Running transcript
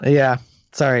Yeah,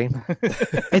 sorry.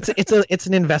 It's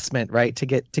an investment, right? To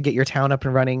get your town up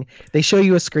and running. They show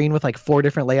you a screen with like four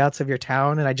different layouts of your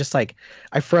town, and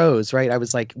I froze, right? I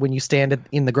was like when you stand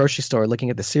in the grocery store looking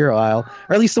at the cereal aisle,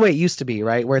 or at least the way it used to be,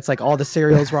 right? Where it's like all the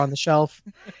cereals were on the shelf,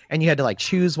 and you had to like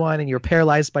choose one, and you're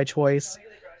paralyzed by choice.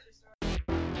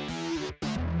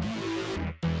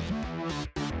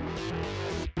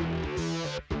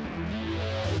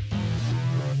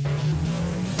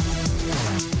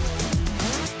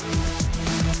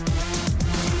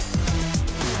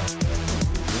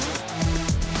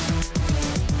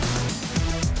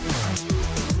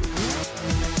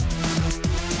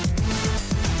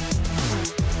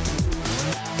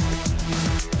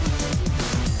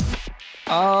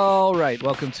 All right,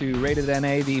 welcome to Rated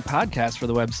NA, the podcast for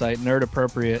the website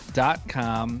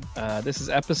nerdappropriate.com. This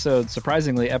is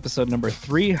surprisingly, episode number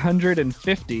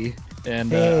 350,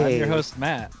 and I'm your host,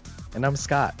 Matt. And I'm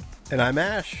Scott. And I'm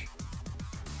Ash.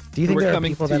 Do you think We're there are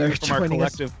coming people to that you are from our joining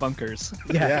us? collective bunkers.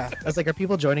 Yeah. I was like, are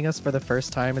people joining us for the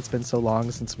first time? It's been so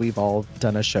long since we've all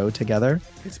done a show together.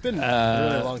 It's been a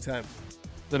really long time. It's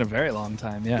been a very long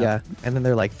time, yeah. Yeah, and then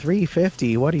they're like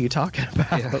 350. What are you talking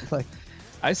about? Yeah. Like,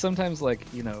 I sometimes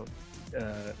podcasting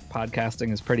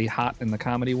is pretty hot in the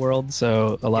comedy world,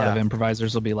 so a lot of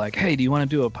improvisers will be like, hey, do you want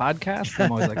to do a podcast? And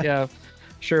I'm always like, yeah,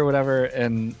 sure, whatever.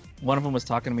 And one of them was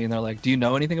talking to me and they're like, do you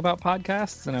know anything about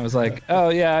podcasts? And I was like, oh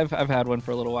yeah, I've had one for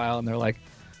a little while. And they're like,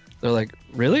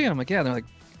 really? And I'm like, yeah. And they're like,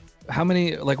 how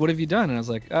many, like, what have you done? And I was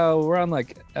like, oh, we're on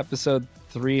like episode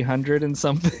 300 and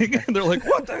something. And they're like,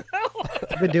 what the hell?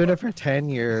 I've been doing it for 10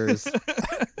 years.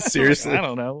 Seriously? I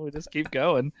don't know. We just keep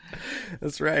going.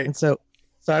 That's right. And so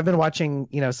I've been watching,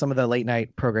 some of the late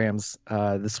night programs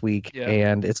this week, Yeah.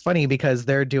 and it's funny because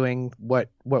they're doing what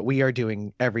we are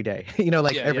doing every day,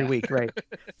 every week, right?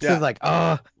 Yeah.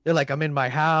 So they're like, I'm in my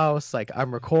house, like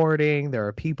I'm recording, there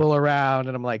are people around,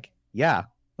 and I'm like, yeah,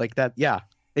 like that, yeah.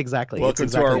 Exactly. Welcome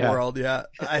It's exactly to our that. world. Yeah.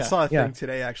 I saw a thing Yeah.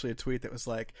 today, actually, a tweet that was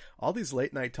like, all these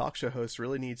late night talk show hosts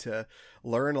really need to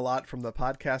learn a lot from the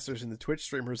podcasters and the Twitch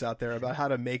streamers out there about how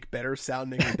to make better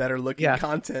sounding and better looking Yeah.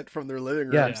 content from their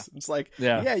living Yeah. rooms. It's like,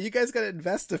 Yeah. you guys got to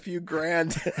invest a few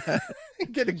grand and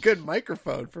get a good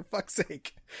microphone, for fuck's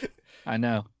sake. I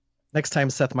know. Next time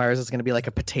Seth Meyers is going to be like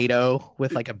a potato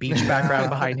with like a beach background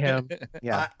behind him.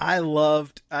 Yeah. I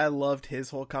loved his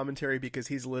whole commentary because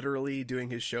he's literally doing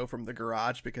his show from the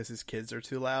garage because his kids are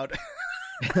too loud.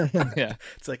 Yeah.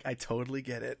 It's like, I totally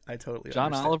get it. I totally John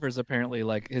understand. Oliver's apparently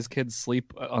like his kids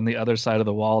sleep on the other side of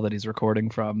the wall that he's recording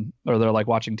from, or they're like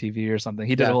watching TV or something.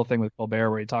 He did a Yeah. whole thing with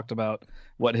Colbert where he talked about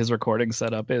what his recording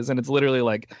setup is, and it's literally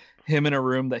like him in a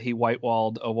room that he white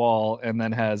walled a wall, and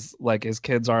then has like his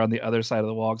kids are on the other side of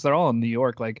the wall because they're all in New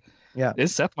York. Like, Yeah.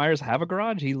 does Seth Meyers have a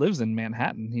garage? He lives in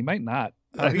Manhattan. He might not.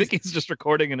 Oh, I think he's just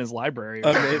recording in his library,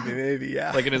 Maybe,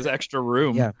 yeah. like in his extra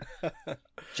room. Yeah.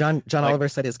 John Like- Oliver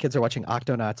said his kids are watching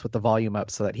Octonauts with the volume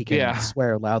up so that he can Yeah.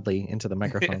 swear loudly into the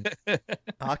microphone.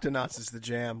 Octonauts is the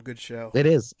jam. Good show. It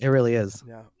is. It really is.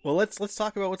 Yeah. Well, let's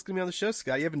talk about what's going to be on the show,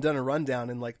 Scott. You haven't done a rundown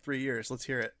in like 3 years. Let's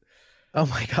hear it. Oh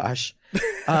my gosh.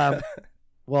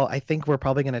 Well, I think we're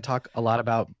probably going to talk a lot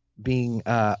about being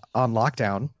on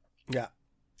lockdown. Yeah.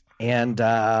 And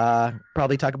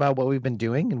probably talk about what we've been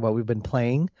doing and what we've been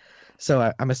playing.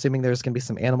 So I'm assuming there's going to be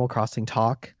some Animal Crossing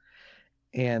talk.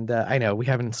 And I know we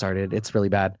haven't started. It's really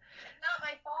bad. Not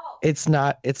my fault. It's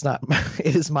not.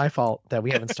 It is my fault that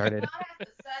we haven't started. I have to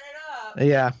set it up.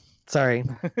 Yeah. Sorry.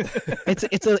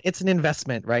 It's an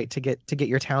investment, right? To get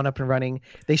your town up and running.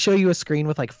 They show you a screen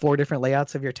with like four different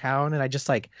layouts of your town, and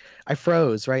I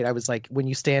froze, right? I was like when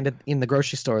you stand in the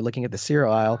grocery store looking at the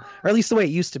cereal aisle, or at least the way it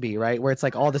used to be, right? Where it's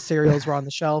like all the cereals were on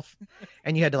the shelf,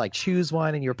 and you had to like choose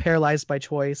one, and you're paralyzed by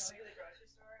choice.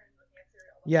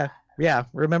 Yeah. Yeah.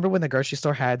 Remember when the grocery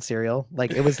store had cereal?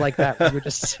 Like it was like that. You would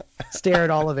just stare at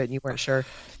all of it and you weren't sure.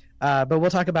 But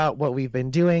we'll talk about what we've been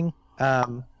doing.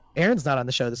 Aaron's not on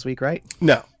the show this week, right?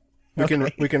 No. We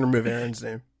Okay. can remove Aaron's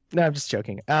name. No, I'm just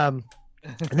joking. And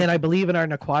then I believe in our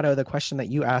Naquato, the question that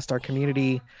you asked our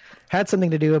community had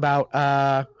something to do about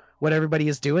what everybody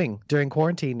is doing during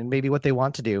quarantine and maybe what they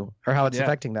want to do or how it's Yeah.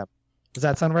 affecting them. Does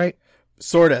that sound right?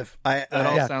 Sort of. That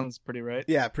all Yeah. sounds pretty right.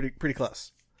 Yeah, pretty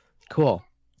close. Cool.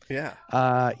 Yeah.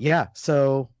 Yeah.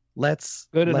 So let's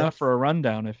Good enough for a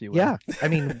rundown, if you will. Yeah. I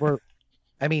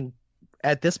mean,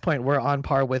 at this point we're on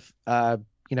par with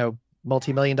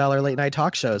multi-million-dollar late night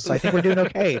talk shows. So I think we're doing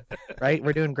okay, right?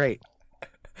 We're doing great.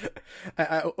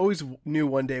 I always knew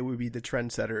one day we'd be the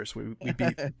trendsetters. We'd be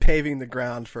paving the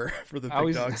ground for the big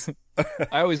always- dogs.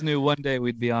 I always knew one day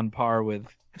we'd be on par with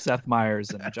Seth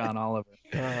Meyers and John Oliver.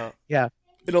 Yeah.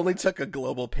 It only took a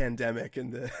global pandemic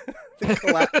and the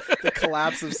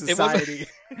collapse of society.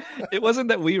 It wasn't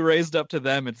that we raised up to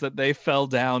them; it's that they fell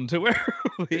down to where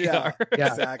we are. Yeah.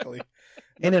 Exactly.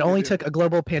 And it only took a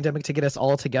global pandemic to get us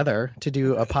all together to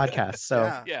do a podcast.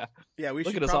 So yeah. We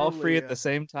look should at us all free at the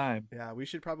same time. Yeah, we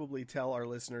should probably tell our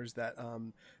listeners that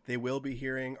they will be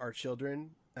hearing our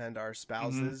children and our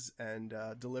spouses and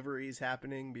deliveries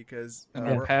happening because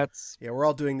our pets. Yeah, we're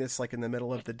all doing this like in the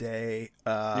middle of the day.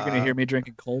 You're gonna hear me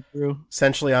drinking cold brew,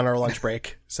 essentially on our lunch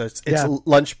break. So it's a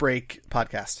lunch break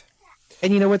podcast.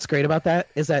 And you know what's great about that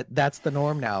is that that's the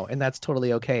norm now, and that's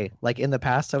totally okay. Like in the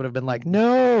past, I would have been like,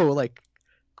 no, like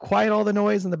quiet all the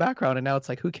noise in the background, and now it's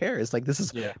like, who cares? Like this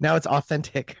is now it's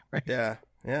authentic, right? Yeah.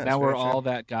 Now we're all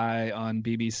that guy on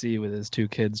BBC with his two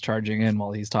kids charging in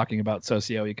while he's talking about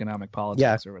socioeconomic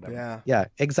politics or whatever. Yeah,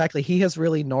 exactly. He has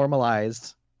really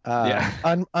normalized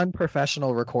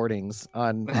unprofessional recordings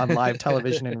on live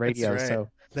television and radio. Right. So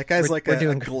that guy's like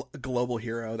a global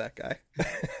hero. That guy.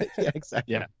 Yeah,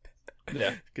 exactly.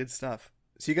 Yeah. Good stuff.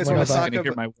 So you guys want to talk about...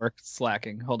 hear my work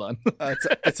slacking. Hold on.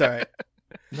 It's all right.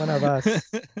 One of us.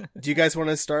 Do you guys want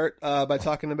to start by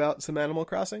talking about some Animal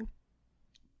Crossing?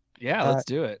 Yeah, let's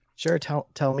do it. Sure.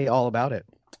 Tell me all about it.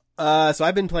 So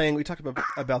I've been playing. We talked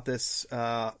about this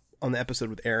on the episode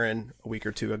with Aaron a week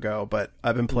or two ago, but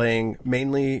I've been playing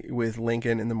mainly with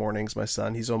Lincoln in the mornings. My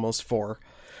son, he's almost 4.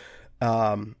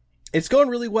 It's going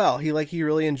really well. He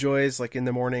really enjoys like in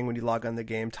the morning when you log on the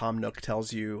game. Tom Nook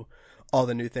tells you all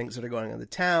the new things that are going on in the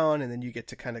town, and then you get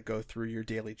to kind of go through your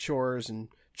daily chores and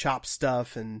chop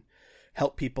stuff and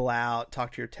help people out,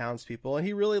 talk to your townspeople. And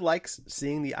he really likes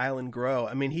seeing the island grow.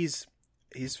 I mean, he's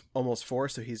almost 4,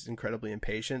 so he's incredibly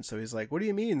impatient. So he's like, what do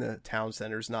you mean the town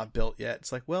center's not built yet?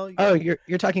 It's like, well,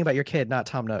 you're talking about your kid, not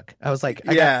Tom Nook. I was like,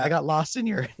 I got lost in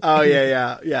your... Oh,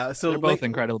 yeah. So they're both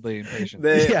incredibly impatient.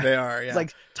 They are, yeah. It's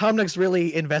like, Tom Nook's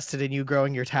really invested in you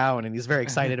growing your town, and he's very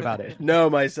excited about it. No,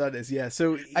 my son is, yeah.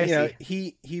 So,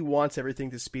 he wants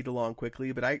everything to speed along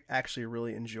quickly, but I actually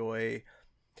really enjoy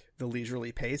the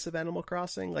leisurely pace of Animal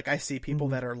Crossing. Like, I see people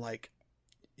that are, like,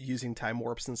 using time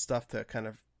warps and stuff to kind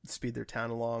of speed their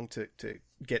town along to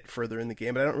get further in the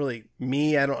game, but I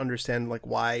don't understand like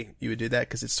why you would do that,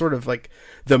 because it's sort of like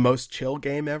the most chill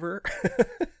game ever.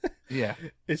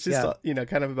 It's just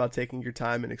kind of about taking your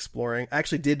time and exploring. I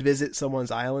actually did visit someone's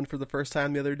island for the first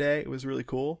time the other day. It was really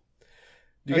cool.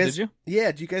 Did you?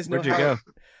 Yeah, do you guys know Where'd you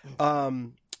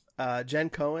go?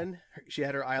 Jen Cohen, she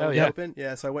had her island open.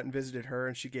 Yeah, so I went and visited her,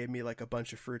 and she gave me like a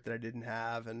bunch of fruit that I didn't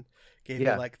have, and gave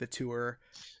me like the tour.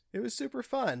 It was super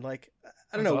fun. Like,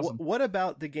 I don't know, awesome. What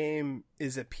about the game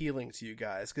is appealing to you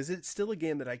guys? Because it's still a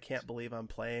game that I can't believe I'm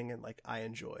playing and like I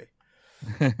enjoy.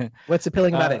 What's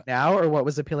appealing about it now, or what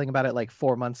was appealing about it like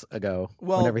 4 months ago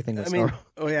when everything was normal?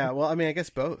 I guess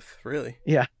both, really.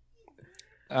 Yeah.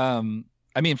 I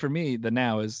mean, for me, the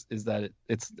now is that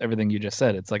it's everything you just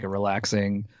said. It's like a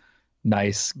relaxing,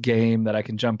 nice game that I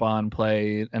can jump on,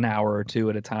 play an hour or two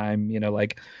at a time. You know,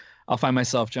 like I'll find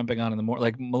myself jumping on in the morning.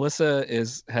 Like Melissa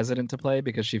is hesitant to play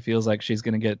because she feels like she's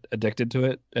going to get addicted to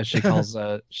it, as she calls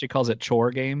it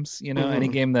chore games. You know, any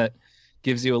game that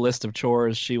gives you a list of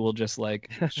chores, she will just like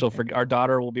our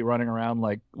daughter will be running around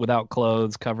like without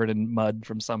clothes, covered in mud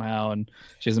from somehow, and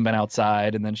she hasn't been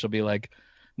outside, and then she'll be like,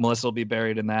 Melissa will be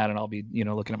buried in that, and I'll be,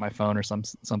 looking at my phone or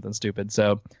something stupid.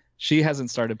 So she hasn't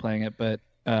started playing it, but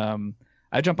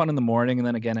I jump on in the morning, and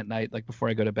then again at night, like before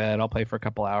I go to bed, I'll play for a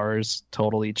couple hours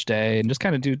total each day, and just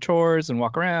kind of do chores and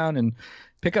walk around and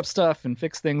pick up stuff and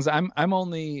fix things. I'm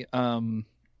only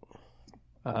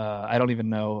I don't even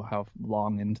know how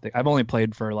long into I've only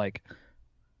played for like,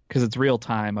 because it's real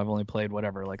time, I've only played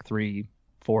whatever, like 3-4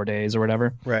 days or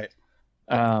whatever. Right.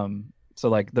 So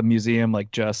like the museum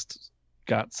like just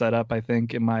got set up, I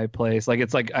think, in my place. Like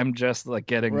it's like I'm just like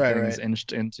getting things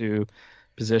inched into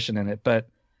position in it. But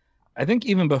I think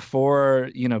even before,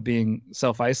 being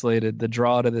self-isolated, the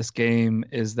draw to this game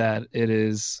is that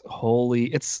it's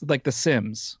like The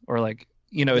Sims, or like,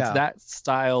 it's that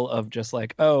style of just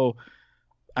like, oh,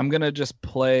 I'm going to just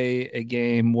play a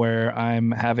game where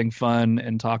I'm having fun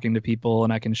and talking to people,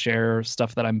 and I can share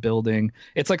stuff that I'm building.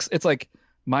 It's like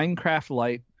Minecraft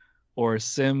Lite or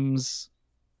Sims,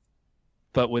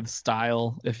 but with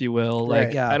style, if you will.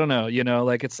 Like, I don't know,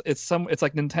 like it's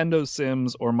like Nintendo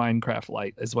Sims or Minecraft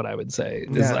Lite is what I would say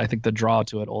is I think the draw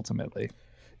to it ultimately.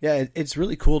 Yeah, it's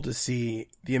really cool to see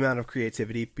the amount of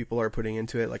creativity people are putting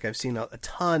into it. Like I've seen a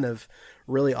ton of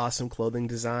really awesome clothing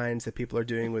designs that people are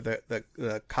doing with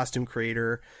the costume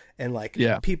creator, and like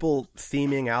people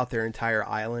theming out their entire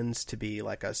islands to be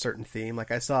like a certain theme.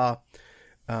 Like I saw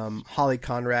Holly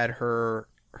Conrad, her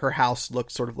her house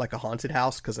looked sort of like a haunted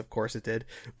house, because of course it did.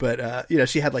 But you know,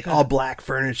 she had like all black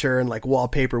furniture and like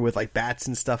wallpaper with like bats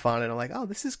and stuff on it. I'm like, oh,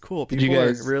 this is cool. People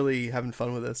are really having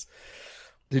fun with this.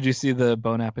 Did you see the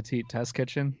Bon Appetit test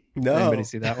kitchen? No. Did anybody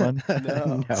see that one?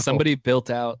 No.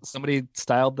 Somebody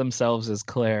styled themselves as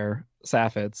Claire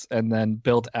Saffitz and then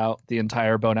built out the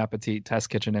entire Bon Appetit test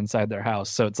kitchen inside their house.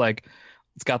 So it's like,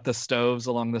 it's got the stoves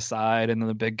along the side and then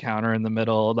the big counter in the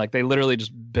middle. Like they literally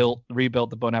just rebuilt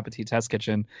the Bon Appetit test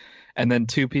kitchen. And then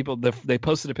two people, they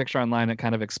posted a picture online. It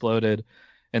kind of exploded.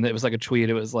 And it was like a tweet.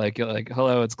 It was like,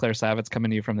 hello, it's Claire Saffitz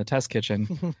coming to you from the test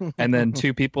kitchen. And then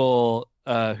two people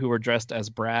who were dressed as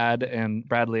Brad and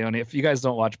Brad Leone. If you guys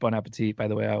don't watch Bon Appetit, by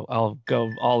the way, I'll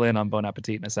go all in on Bon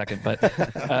Appetit in a second.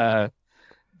 But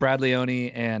Brad Leone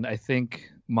and I think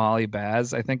Molly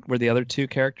Baz, I think, were the other two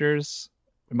characters.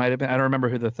 It might have been. I don't remember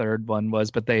who the third one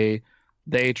was, but they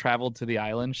traveled to the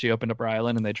island. She opened up her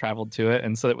island and they traveled to it.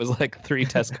 And so it was like 3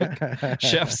 test cook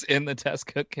chefs in the test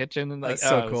cook kitchen. And like, that's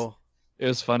so cool. It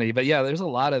was funny, but yeah, there's a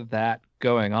lot of that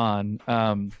going on.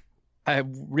 I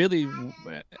really,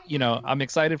 I'm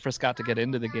excited for Scott to get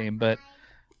into the game, but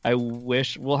I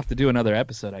wish we'll have to do another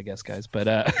episode, I guess, guys. But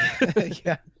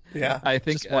yeah, I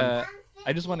think I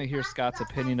just want to hear Scott's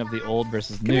opinion of the old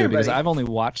versus new, because I've only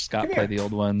watched Scott play the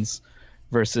old ones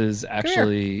versus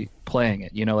actually playing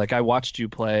it. You know, like I watched you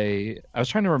play. I was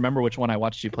trying to remember which one I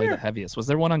watched you play the heaviest. Was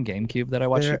there one on GameCube that I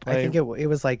watched you play? I think it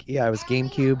was like, it was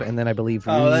GameCube, and then I believe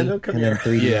Wii, and then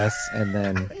 3DS, and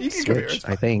then Switch,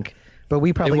 I think. But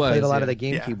we probably played a lot of the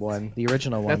GameCube one, the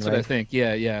original one. That's what I think.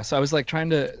 Yeah. So I was like trying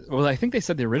to. Well, I think they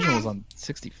said the original was on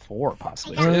 64,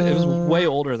 possibly. So it was way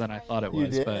older than I thought it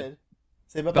was. But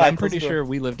I'm pretty sure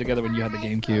we lived together when you had the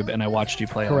GameCube, and I watched you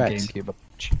play on GameCube a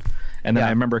bunch. And then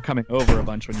I remember coming over a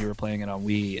bunch when you were playing it on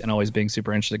Wii, and always being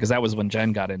super interested, because that was when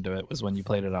Jen got into it. Was when you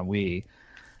played it on Wii.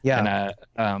 Yeah.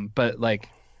 And but like,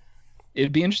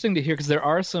 it'd be interesting to hear, because there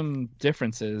are some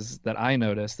differences that I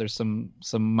noticed. There's some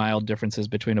mild differences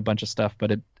between a bunch of stuff,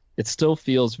 but it still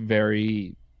feels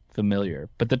very familiar.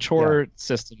 But the chore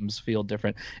systems feel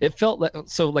different. It felt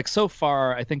like so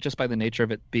far, I think just by the nature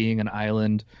of it being an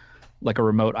island, like a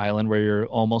remote island where you're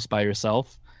almost by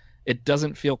yourself, it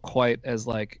doesn't feel quite as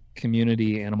like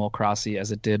community Animal Crossing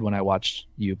as it did when I watched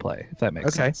you play, if that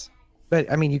makes sense.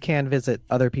 But I mean, you can visit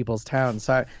other people's towns,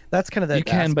 so that's kind of the you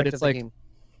can, but it's like game.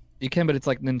 You can, but it's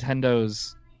like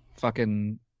Nintendo's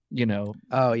fucking,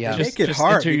 Oh yeah, make it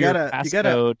hard. You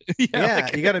gotta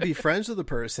you gotta be friends with the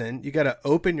person. You gotta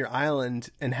open your island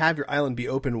and have your island be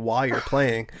open while you're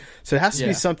playing. So it has to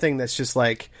be something that's just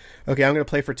like, okay, I'm gonna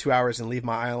play for 2 hours and leave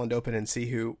my island open and see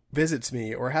who visits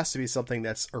me, or it has to be something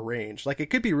that's arranged. Like, it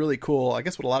could be really cool. I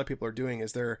guess what a lot of people are doing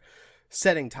is they're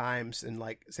setting times and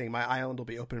like saying my island will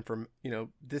be open from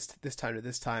this time to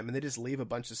this time, and they just leave a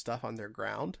bunch of stuff on their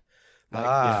ground.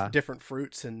 Like different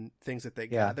fruits and things that they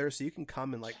gather, so you can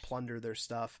come and like plunder their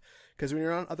stuff. Because when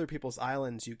you're on other people's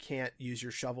islands, you can't use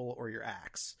your shovel or your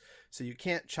axe, so you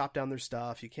can't chop down their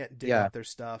stuff. You can't dig up their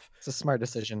stuff. It's a smart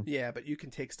decision. Yeah, but you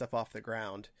can take stuff off the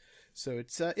ground. So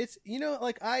it's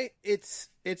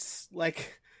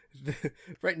like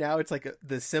right now it's like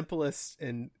the simplest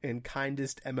and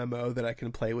kindest MMO that I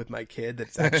can play with my kid.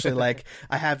 That's actually like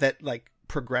I have that like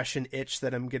progression itch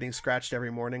that I'm getting scratched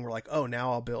every morning. We're like, oh,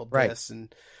 now I'll build this,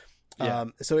 and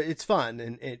so it's fun,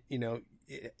 and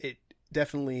it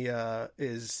definitely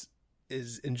is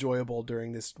enjoyable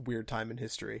during this weird time in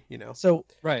history. So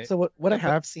what I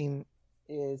have seen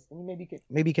is,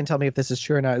 maybe you can tell me if this is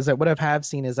true or not, is that what I have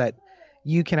seen is that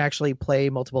you can actually play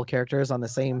multiple characters on the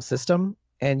same system,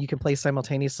 and you can play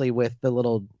simultaneously with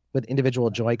individual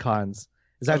Joy-Cons.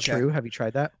 Is that true? Have you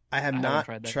tried that? I have not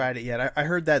tried it yet. I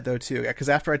heard that though too, because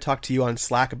after I talked to you on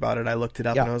Slack about it, I looked it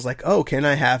up and I was like, oh, can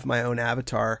I have my own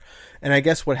avatar? And I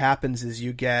guess what happens is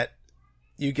you get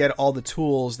all the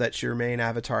tools that your main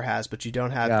avatar has, but you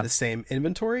don't have the same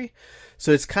inventory.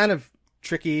 So it's kind of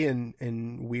tricky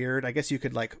and weird. I guess you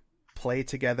could like play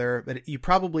together, but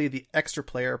the extra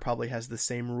player probably has the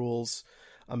same rules,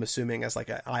 I'm assuming, as like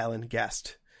an island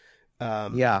guest. So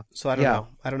I don't know.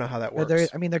 I don't know how that works.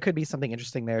 There could be something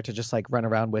interesting there to just like run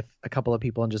around with a couple of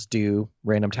people and just do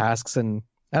random tasks. And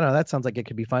I don't know, that sounds like it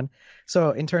could be fun. So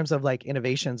in terms of like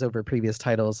innovations over previous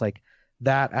titles, like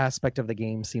that aspect of the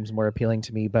game seems more appealing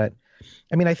to me. But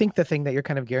I mean, I think the thing that you're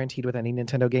kind of guaranteed with any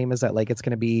Nintendo game is that like it's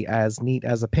going to be as neat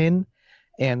as a pin.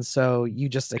 And so you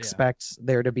just expect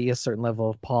there to be a certain level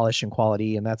of polish and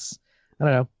quality. And that's kind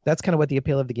of what the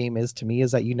appeal of the game is to me,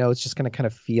 is that it's just going to kind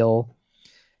of feel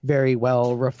very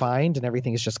well refined and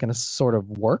everything is just going to sort of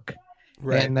work.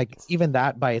 Right. And like even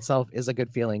that by itself is a good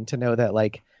feeling, to know that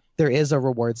like there is a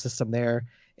reward system there,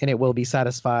 and it will be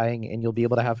satisfying, and you'll be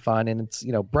able to have fun, and it's,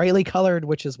 you know, brightly colored,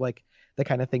 which is like the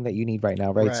kind of thing that you need right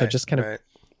now, right? So just kind of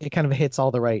it kind of hits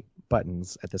all the right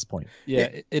buttons at this point. Yeah,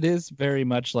 it is very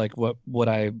much like what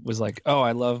I was like, oh,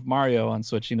 I love Mario on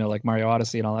Switch, you know, like Mario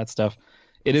Odyssey and all that stuff.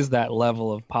 It is that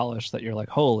level of polish that you're like,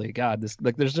 holy God, this,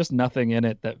 like, there's just nothing in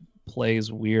it that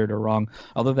plays weird or wrong,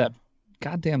 although that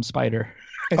goddamn spider.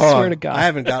 I swear to God. I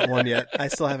haven't got one yet. I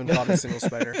still haven't caught a single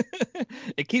spider.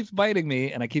 It keeps biting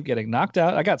me, and I keep getting knocked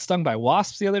out. I got stung by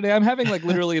wasps the other day. I'm having like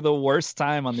literally the worst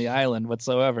time on the island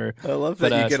whatsoever. I love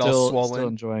that you get all swollen. Still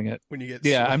enjoying it. When you get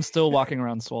swollen. I'm still walking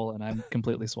around swollen. I'm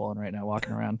completely swollen right now,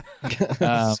 walking around.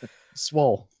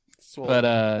 Swole.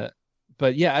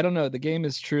 But yeah, I don't know. The game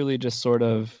is truly just sort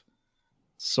of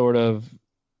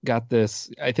got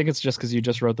this. I think it's just because you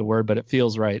just wrote the word, but it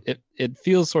feels right. It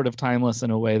feels sort of timeless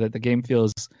in a way that the game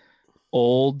feels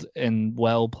old and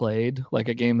well played, like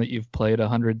a game that you've played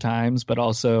 100 times, but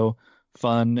also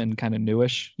fun and kind of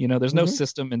newish. You know, there's no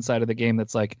system inside of the game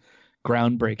that's like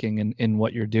groundbreaking in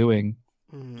what you're doing,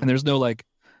 and there's no like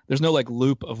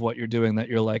loop of what you're doing that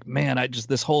you're like, man,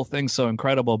 this whole thing's so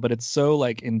incredible, but it's so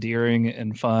like endearing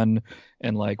and fun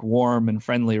and like warm and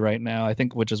friendly right now, I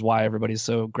think, which is why everybody's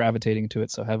so gravitating to it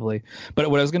so heavily. But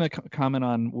what I was going to comment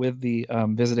on with the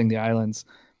visiting the islands,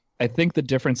 I think the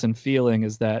difference in feeling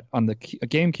is that on the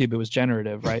GameCube, it was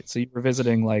generative, right? So you were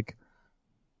visiting like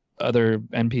other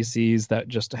NPCs that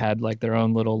just had like their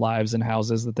own little lives and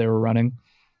houses that they were running.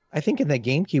 I think in the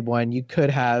GameCube one, you could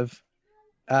have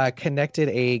connected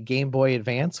a Game Boy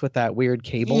Advance with that weird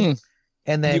cable,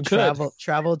 and then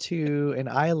travel to an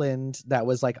island that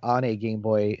was like on a Game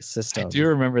Boy system. I do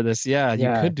remember this. Yeah, you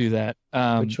could do that.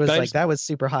 Which was like that was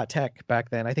super hot tech back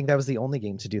then. I think that was the only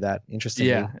game to do that. Interestingly,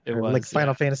 yeah, it was like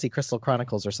Final Fantasy Crystal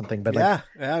Chronicles or something. But I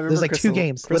remember there's like two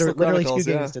games, literally two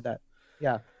games did that.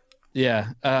 Yeah. Yeah.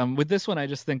 With this one, I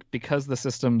just think because the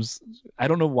systems, I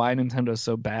don't know why Nintendo's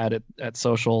so bad at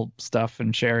social stuff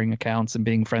and sharing accounts and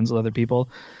being friends with other people,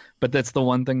 but that's the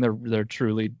one thing they're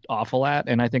truly awful at.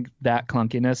 And I think that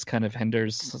clunkiness kind of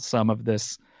hinders some of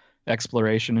this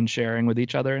exploration and sharing with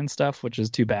each other and stuff, which is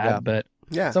too bad. Yeah. But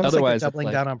yeah, it's almost like doubling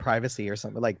down on privacy or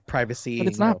something, like privacy. But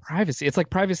it's not privacy. It's like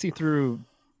privacy through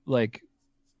like,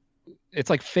 it's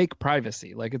like fake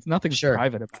privacy. Like it's nothing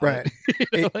private about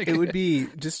it. It would be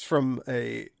just from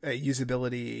a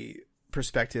usability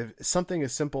perspective, something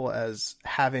as simple as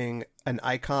having an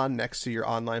icon next to your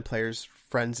online players'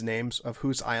 friends' names of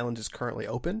whose island is currently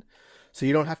open. So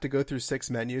you don't have to go through 6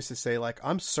 menus to say like,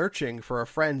 I'm searching for a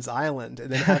friend's island,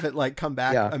 and then have it like come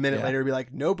back a minute later and be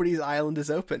like, nobody's island is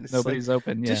open. It's nobody's like,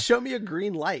 open. Yeah. Just show me a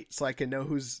green light so I can know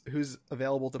who's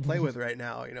available to play with right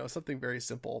now. You know, something very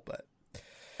simple, but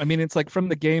I mean, it's like from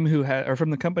the game from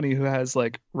the company who has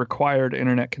like required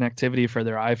internet connectivity for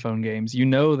their iPhone games, you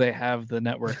know, they have the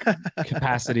network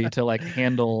capacity to like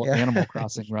handle Animal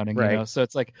Crossing running, you know? So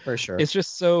it's like, for sure. It's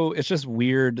just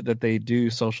weird that they do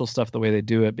social stuff the way they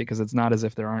do it, because it's not as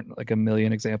if there aren't like a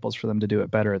million examples for them to do it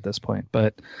better at this point.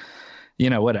 But you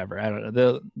know, whatever. I don't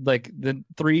know. The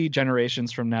 3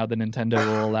 generations from now, the Nintendo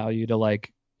will allow you to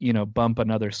like, you know, bump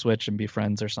another Switch and be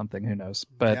friends or something. Who knows?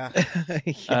 But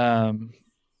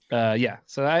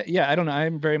so I don't know.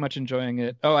 I'm very much enjoying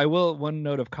it. Oh, I will. One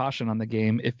note of caution on the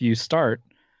game: if you start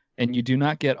and you do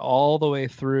not get all the way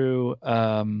through,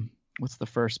 what's the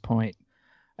first point?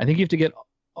 I think you have to get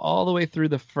all the way through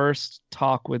the first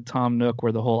talk with Tom Nook,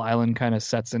 where the whole island kind of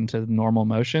sets into normal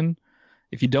motion.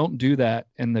 If you don't do that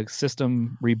and the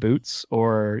system reboots,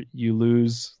 or you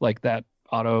lose like that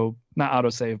not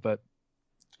autosave, but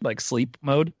like sleep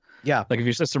mode. Yeah. Like if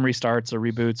your system restarts or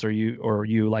reboots, or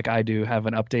you like I do have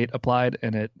an update applied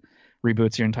and it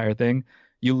reboots your entire thing,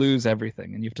 you lose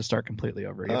everything and you have to start completely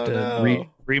over. You have to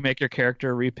remake your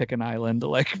character, repick an island,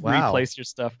 like replace your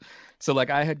stuff. So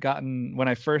like I had gotten, when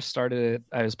I first started it,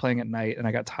 I was playing at night and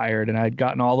I got tired, and I had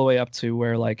gotten all the way up to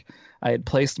where like I had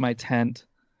placed my tent,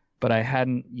 but I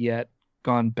hadn't yet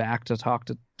gone back to talk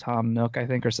to Tom Nook, I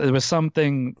think, or there was some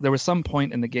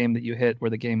point in the game that you hit where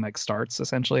the game like starts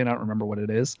essentially, and I don't remember what it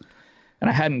is. And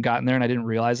I hadn't gotten there and I didn't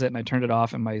realize it, and I turned it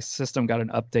off, and my system got an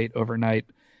update overnight.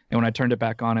 And when I turned it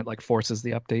back on, it like forces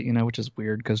the update, you know, which is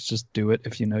weird because just do it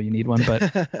if you know you need one.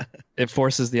 But it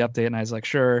forces the update, and I was like,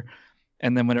 sure.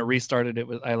 And then when it restarted,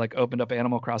 I like opened up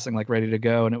Animal Crossing like ready to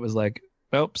go, and it was like,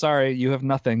 oh, sorry, you have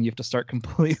nothing. You have to start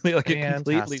completely. Like it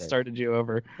completely started you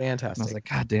over. Fantastic. And I was like,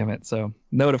 God damn it. So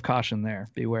note of caution there.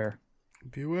 Beware.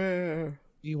 Beware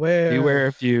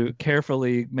if you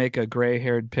carefully make a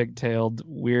gray-haired, pigtailed,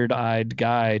 weird-eyed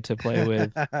guy to play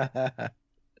with.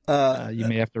 You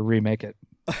may have to remake it.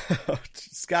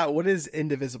 Scott, what is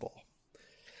Indivisible?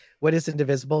 What is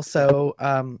Indivisible? So,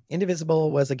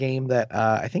 Indivisible was a game that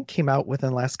I think came out within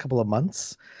the last couple of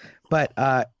months, but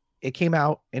it came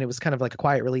out and it was kind of like a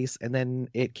quiet release, and then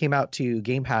it came out to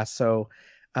Game Pass. So,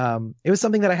 it was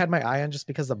something that I had my eye on just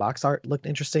because the box art looked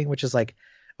interesting, which is like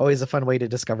always a fun way to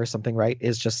discover something, right?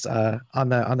 Is just on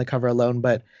the cover alone.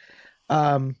 But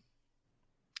the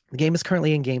game is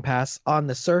currently in Game Pass. On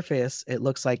the surface, it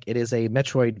looks like it is a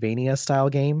Metroidvania style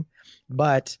game,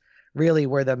 but really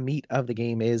where the meat of the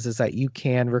game is that you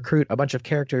can recruit a bunch of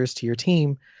characters to your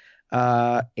team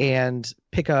and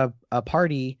pick a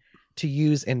party to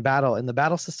use in battle. And the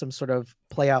battle systems sort of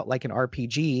play out like an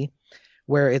RPG,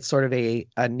 where it's sort of a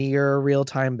near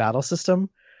real-time battle system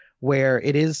where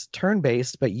it is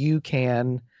turn-based, but you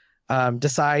can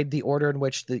decide the order in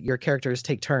which your characters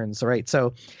take turns, right?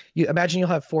 So you imagine you'll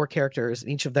have 4 characters,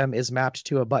 and each of them is mapped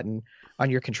to a button on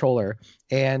your controller,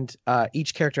 and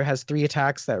each character has 3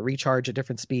 attacks that recharge at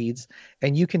different speeds,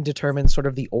 and you can determine sort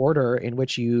of the order in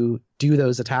which you do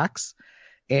those attacks.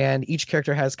 And each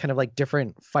character has kind of like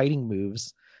different fighting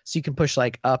moves, so you can push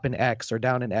like up and X or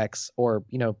down and X, or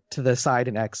to the side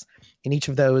and X, and each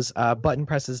of those button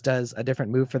presses does a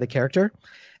different move for the character.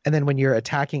 And then when you're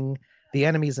attacking the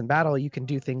enemies in battle, you can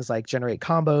do things like generate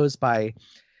combos by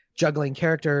juggling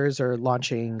characters or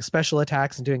launching special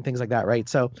attacks and doing things like that, right?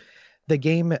 So the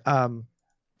game kind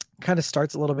of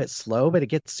starts a little bit slow, but it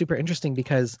gets super interesting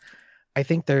because I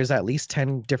think there's at least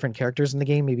 10 different characters in the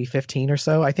game, maybe 15 or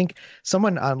so. I think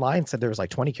someone online said there was like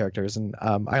 20 characters, and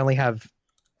I only have,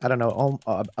 I don't know,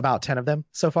 about 10 of them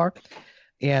so far.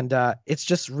 And it's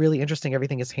just really interesting.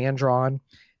 Everything is hand-drawn.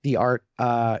 The art,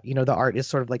 the art is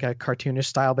sort of like a cartoonish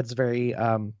style, but it's very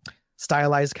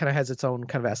stylized, kind of has its own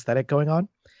kind of aesthetic going on.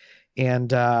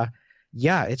 And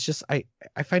yeah, it's just, I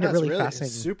find it really fascinating.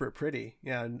 It's super pretty.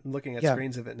 Yeah, looking at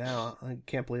screens of it now, I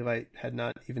can't believe I had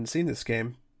not even seen this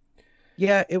game.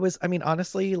 Yeah, it was, I mean,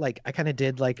 honestly, like I kind of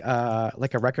did like a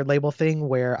record label thing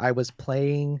where I was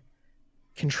playing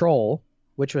Control,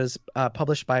 which was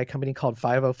published by a company called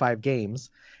 505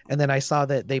 Games. And then I saw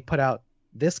that they put out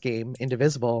this game,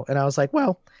 Indivisible, and I was like,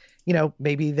 well,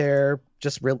 maybe they're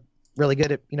just really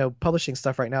good at, publishing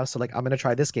stuff right now. So like, I'm going to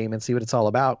try this game and see what it's all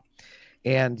about.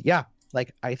 And yeah,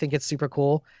 like, I think it's super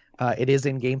cool. It is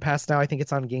in Game Pass now. I think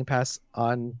it's on Game Pass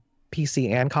on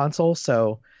PC and console.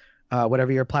 So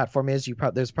whatever your platform is,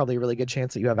 there's probably a really good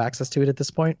chance that you have access to it at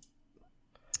this point.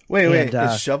 Wait,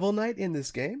 is Shovel Knight in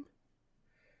this game?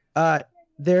 I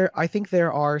think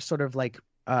there are sort of like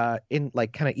in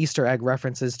like kind of Easter egg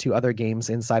references to other games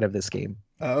inside of this game.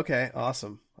 Oh, okay,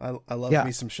 awesome. I love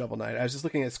me some Shovel Knight. I was just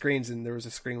looking at screens, and there was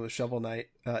a screen with Shovel Knight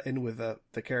in with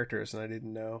the characters, and I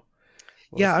didn't know.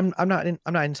 I'm not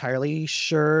entirely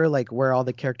sure like where all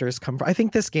the characters come from. I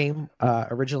think this game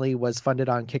originally was funded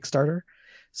on Kickstarter,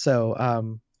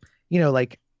 so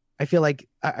like I feel like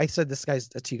I said this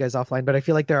to you guys offline, but I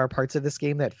feel like there are parts of this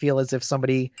game that feel as if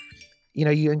somebody,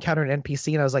 you encounter an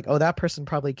NPC and I was like, oh, that person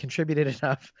probably contributed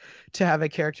enough to have a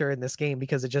character in this game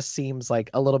because it just seems like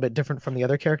a little bit different from the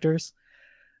other characters.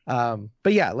 But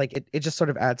yeah, like it just sort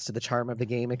of adds to the charm of the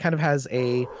game. It kind of has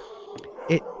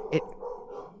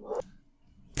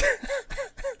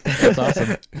That's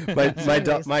awesome.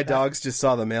 My dogs just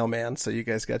saw the mailman, so you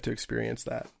guys got to experience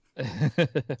that.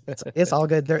 It's all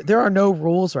good. There are no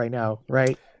rules right now,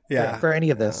 right? Yeah. For any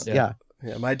of this. Yeah.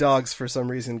 Yeah, my dogs for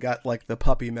some reason got like the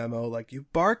puppy memo, like you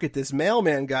bark at this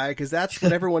mailman guy because that's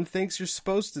what everyone thinks you're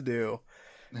supposed to do.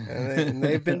 And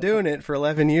they've been doing it for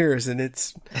 11 years, and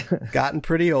it's gotten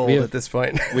pretty old at this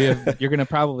point. You're going to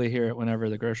probably hear it whenever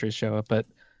the groceries show up, but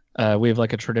we have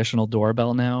like a traditional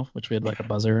doorbell now, which we had like a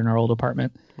buzzer in our old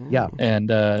apartment. Yeah.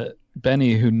 And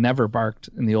Benny, who never barked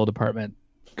in the old apartment,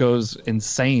 goes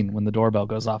insane when the doorbell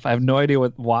goes off. I have no idea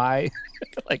why.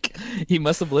 Like, he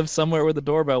must have lived somewhere with a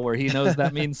doorbell where he knows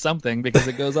that means something because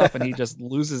it goes off and he just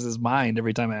loses his mind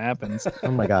every time it happens.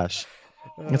 Oh my gosh.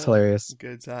 It's hilarious.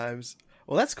 Good times.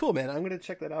 Well, that's cool, man. I'm going to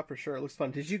check that out for sure. It looks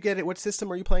fun. Did you get it? What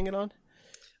system are you playing it on?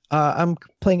 I'm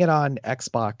playing it on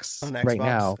Xbox right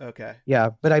now. Okay.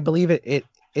 Yeah, but I believe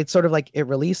it's sort of like it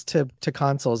released to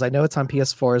consoles. I know it's on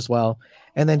PS4 as well.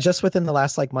 And then just within the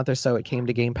last like month or so, it came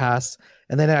to Game Pass.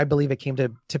 And then I believe it came to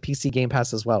PC Game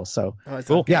Pass as well. So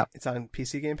cool. It's on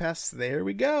PC Game Pass. There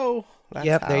we go. There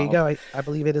you go. I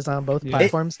believe it is on both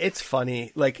platforms. It's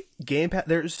funny. Like Game Pass,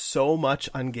 there's so much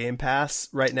on Game Pass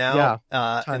right now.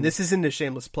 Yeah, and this isn't a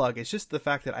shameless plug. It's just the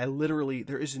fact that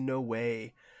there is no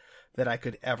way that I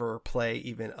could ever play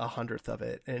even 100th of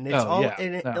it. And it's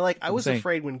I was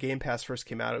afraid when Game Pass first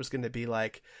came out, it was going to be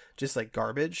like, just like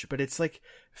garbage, but it's like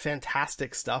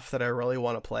fantastic stuff that I really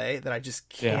want to play that I just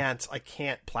can't, I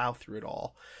can't plow through it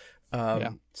all.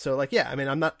 So like, yeah, I mean,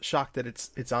 I'm not shocked that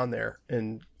it's on there,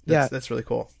 and that's really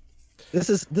cool. This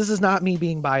is not me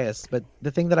being biased, but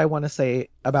the thing that I want to say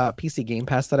about PC Game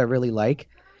Pass that I really like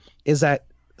is that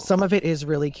some of it is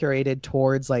really curated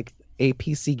towards like a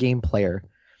PC game player,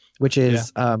 which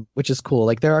is cool.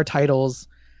 Like there are titles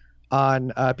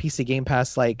on PC Game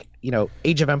Pass, like, you know,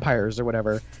 Age of Empires or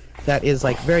whatever, that is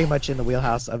like very much in the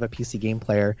wheelhouse of a PC game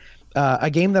player. A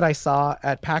game that I saw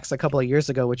at PAX a couple of years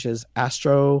ago, which is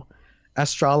Astralagaster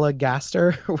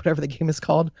or whatever the game is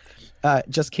called,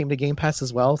 just came to Game Pass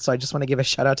as well. So I just want to give a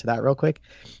shout out to that real quick.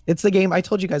 It's the game I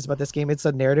told you guys about. This game, it's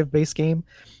a narrative based game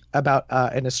about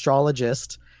an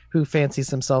astrologist who fancies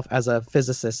himself as a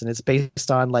physicist, and it's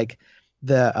based on like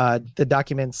the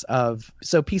documents of,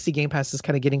 so PC Game Pass is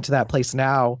kind of getting to that place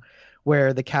now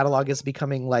where the catalog is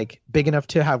becoming like big enough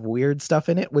to have weird stuff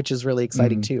in it, which is really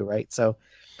exciting too, right? So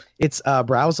it's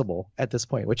browsable at this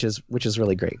point, which is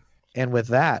really great. And with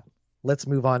that, let's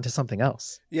move on to something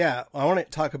else. Yeah, I want to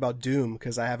talk about Doom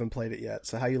because I haven't played it yet.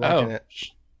 So how you liking it?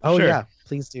 Oh sure. Yeah,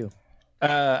 please do.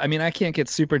 I mean, I can't get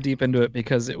super deep into it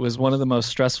because it was one of the most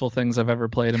stressful things I've ever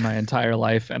played in my entire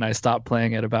life, and I stopped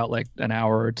playing it about like an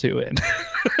hour or two in.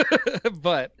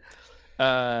 But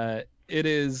it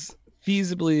is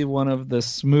feasibly one of the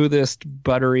smoothest,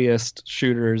 butteriest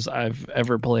shooters I've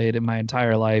ever played in my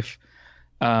entire life.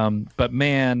 But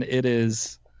man, it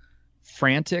is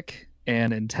frantic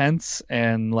and intense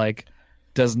and like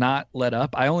does not let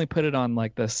up. I only put it on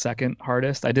like the second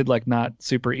hardest. I did like not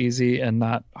super easy and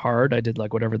not hard. I did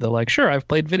like whatever the like, sure, I've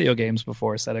played video games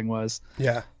before setting was.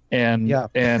 Yeah. And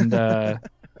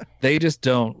they just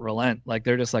don't relent. Like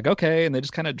they're just like, okay, and they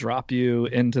just kind of drop you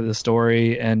into the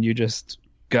story and you just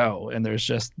go, and there's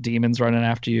just demons running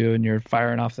after you and you're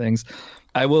firing off things.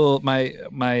 I will my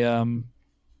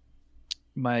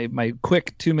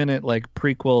quick 2-minute like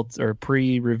prequel or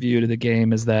pre-review to the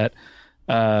game is that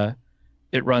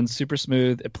it runs super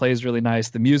smooth. It plays really nice.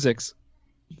 The music's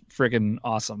friggin'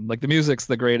 awesome. Like the music's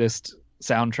the greatest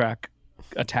soundtrack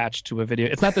attached to a video.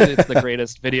 It's not that it's the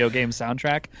greatest video game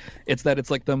soundtrack. It's that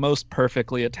it's like the most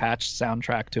perfectly attached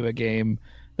soundtrack to a game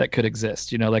that could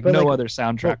exist. You know, like no other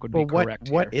soundtrack would be correct.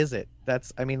 What here. is it?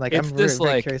 That's, I mean, like it's I'm this,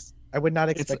 very like, curious. I would not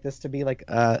expect this to be like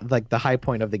the high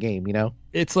point of the game, you know?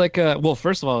 It's like well,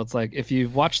 first of all, it's like if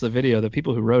you've watched the video, the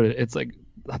people who wrote it, it's like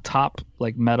a top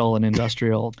like metal and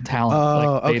industrial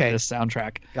talent made this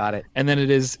soundtrack. Got it. And then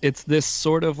it's this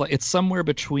sort of like, it's somewhere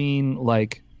between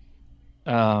like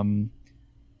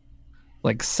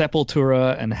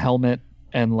Sepultura and Helmet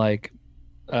and like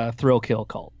Thrill Kill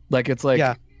Cult. Like it's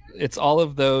like it's all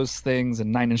of those things,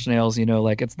 and Nine Inch Nails, you know,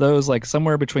 like it's those like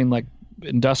somewhere between like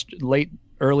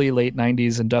early late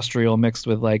 90s industrial mixed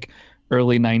with like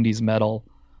early 90s metal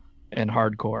and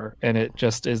hardcore, and it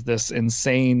just is this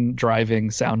insane driving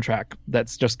soundtrack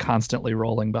that's just constantly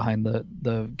rolling behind the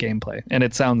gameplay, and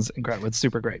it sounds incredible. It's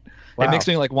super great. Wow. It makes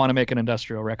me like want to make an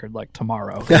industrial record like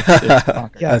tomorrow.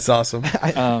 That's awesome.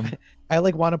 I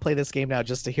like want to play this game now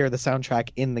just to hear the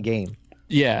soundtrack in the game.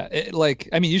 Yeah,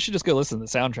 I mean, you should just go listen to the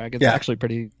soundtrack. It's actually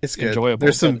pretty enjoyable.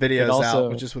 There's some videos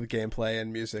out just with gameplay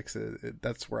and music. So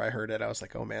that's where I heard it. I was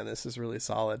like, oh man, this is really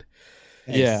solid.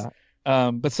 Nice. Yeah.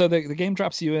 But so the game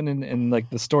drops you in like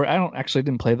the story. I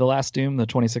didn't play the last Doom, the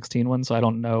 2016 one, so I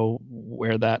don't know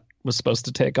where that was supposed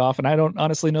to take off, and I don't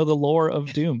honestly know the lore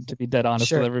of Doom, to be dead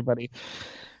honest with everybody.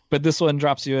 But this one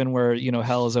drops you in where, you know,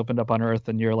 hell is opened up on Earth,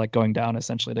 and you're like going down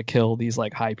essentially to kill these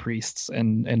like high priests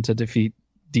and to defeat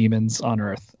demons on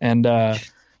Earth. And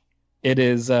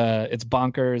it's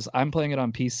bonkers. I'm playing it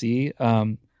on PC.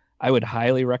 I would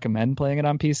highly recommend playing it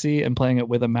on PC and playing it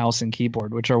with a mouse and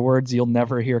keyboard, which are words you'll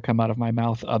never hear come out of my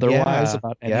mouth otherwise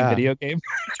about any video game.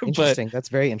 Interesting. That's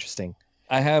very interesting.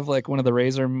 I have like one of the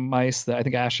Razer mice that I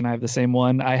think Ash and I have the same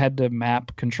one. I had to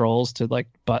map controls to like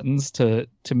buttons to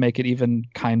make it even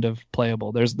kind of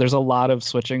playable. There's a lot of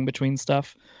switching between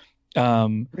stuff.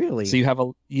 Really? So you have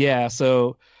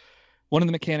so one of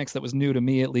the mechanics that was new to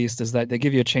me, at least, is that they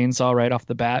give you a chainsaw right off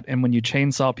the bat, and when you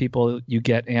chainsaw people, you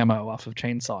get ammo off of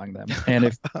chainsawing them.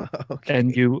 And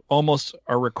and you almost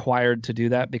are required to do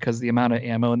that because the amount of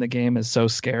ammo in the game is so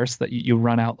scarce that you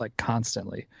run out like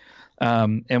constantly.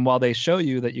 And while they show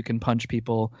you that you can punch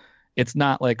people, it's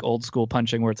not like old school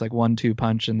punching where it's like 1-2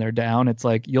 punch and they're down. It's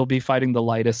like you'll be fighting the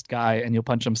lightest guy and you'll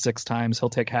punch him 6 times. He'll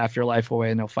take half your life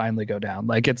away and he'll finally go down.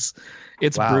 Like it's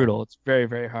brutal. It's very,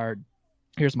 very hard.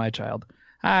 Here's my child.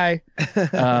 Hi.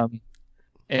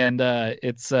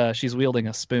 She's wielding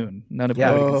a spoon. None of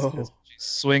she's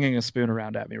swinging a spoon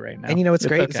around at me right now. And you know what's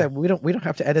great is that we don't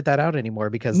have to edit that out anymore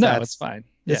because it's fine.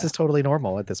 This is totally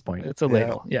normal at this point. It's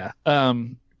illegal. Yeah.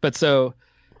 But so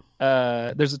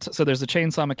there's a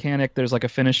chainsaw mechanic. There's like a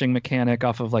finishing mechanic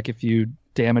off of like if you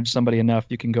damage somebody enough,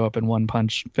 you can go up and one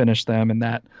punch finish them, and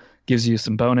that gives you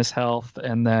some bonus health.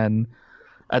 And then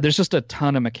there's just a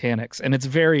ton of mechanics, and it's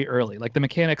very early. Like the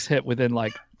mechanics hit within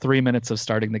like 3 minutes of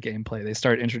starting the gameplay. They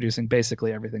start introducing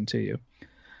basically everything to you.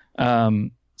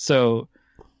 So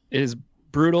it is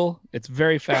brutal. It's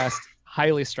very fast,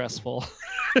 highly stressful,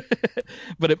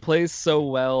 but it plays so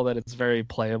well that it's very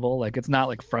playable. Like it's not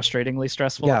like frustratingly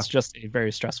stressful. Yeah. It's just a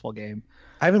very stressful game.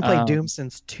 I haven't played Doom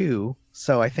since 2,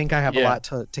 so I think I have a lot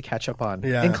to catch up on,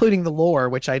 including the lore,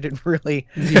 which I didn't really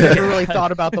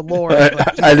thought about the lore.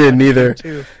 I didn't either.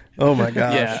 Oh my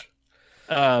gosh.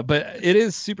 Yeah. But it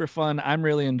is super fun. I'm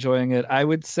really enjoying it. I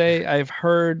would say I've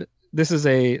heard this is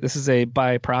a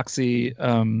by proxy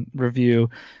review,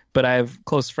 but I have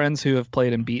close friends who have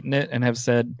played and beaten it and have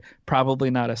said probably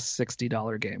not a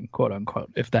 $60 game, quote unquote.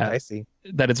 If that I see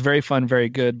that it's very fun, very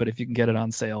good, but if you can get it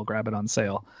on sale, grab it on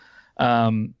sale.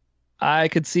 I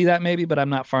could see that maybe, but I'm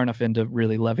not far enough in to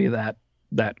really levy that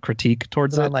critique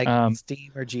towards it. On like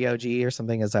Steam or GOG or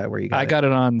something? Is that where you got it? I got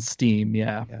it on Steam,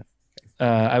 yeah. Okay.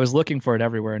 I was looking for it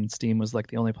everywhere, and Steam was like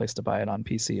the only place to buy it on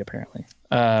PC, apparently.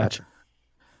 Gotcha.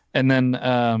 And then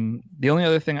the only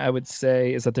other thing I would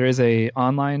say is that there is a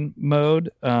online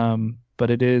mode, but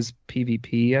it is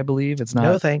PvP, I believe. It's not.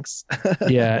 No thanks.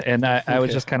 Yeah, and I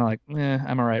was just kind of like,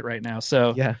 I'm all right now.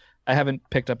 So yeah. I haven't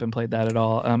picked up and played that at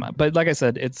all. But like I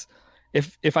said, it's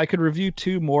if I could review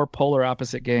 2 more polar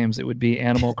opposite games, it would be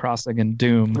Animal Crossing and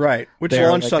Doom. Right, which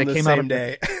launched on the same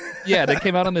day. Yeah, they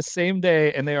came out on the same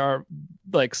day, and they are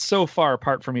like so far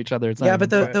apart from each other. It's but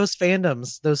those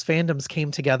fandoms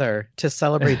came together to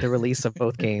celebrate the release of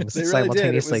both games they really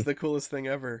simultaneously. Did. It was the coolest thing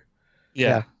ever.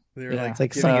 Yeah. They were like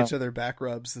giving each other back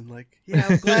rubs and like,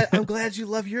 I'm glad you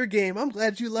love your game. I'm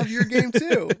glad you love your game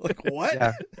too. Like what?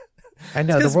 Yeah. I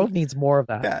know the world needs more of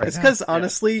that. Yeah, it's because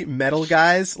honestly, metal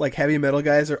guys, like heavy metal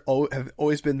guys, have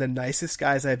always been the nicest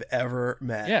guys I've ever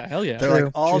met. Yeah, hell yeah. They're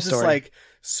like all just like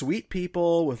sweet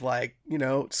people with like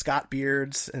Scott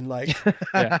beards and like.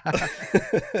 Yeah.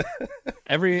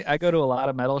 I go to a lot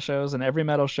of metal shows, and every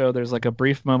metal show there's like a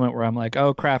brief moment where I'm like,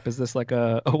 oh crap, is this like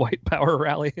a white power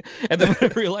rally? And then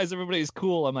when I realize everybody's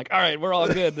cool, I'm like, all right, we're all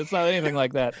good. It's not anything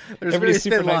like that. There's everybody's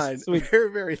super nice.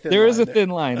 Very thin. There is a thin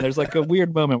line. There's like a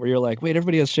weird moment where you're like, wait,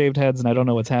 everybody has shaved heads, and I don't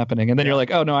know what's happening. And then you're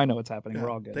like, oh no, I know what's happening. Yeah. We're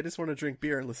all good. They just want to drink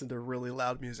beer and listen to really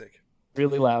loud music.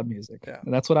 Really loud music. Yeah.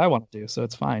 And that's what I want to do, so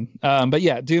it's fine. But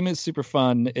yeah, Doom is super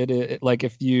fun. It like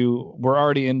if you were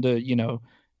already into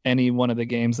any one of the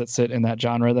games that sit in that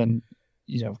genre, then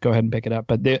go ahead and pick it up.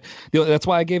 But that's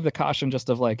why I gave the caution just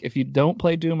of like, if you don't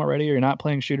play Doom already, or you're not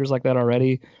playing shooters like that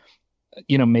already,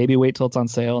 maybe wait till it's on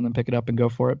sale and then pick it up and go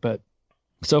for it. But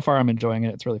so far I'm enjoying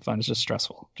it. It's really fun. It's just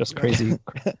stressful, just crazy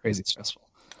stressful.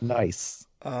 Nice.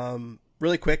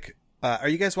 Really quick, are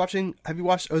you guys watching? Have you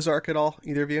watched Ozark at all?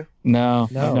 Either of you? No,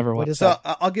 I've never watched. So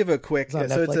I'll give a quick.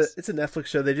 It's it's a Netflix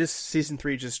show. Season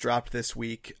 3 just dropped this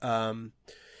week.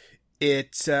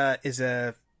 It is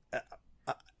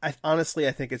honestly,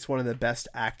 I think it's one of the best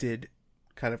acted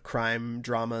kind of crime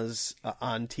dramas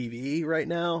on TV right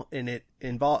now, and it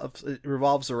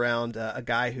revolves around a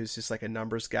guy who's just like a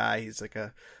numbers guy. He's like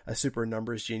a super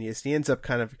numbers genius. And he ends up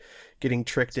kind of getting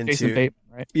tricked into Jason Bateman,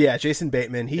 right? Yeah, Jason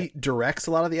Bateman. He directs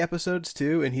a lot of the episodes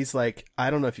too, and he's like,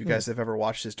 I don't know if you guys have ever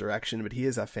watched his direction, but he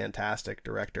is a fantastic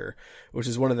director, which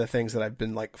is one of the things that I've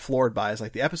been like floored by. Is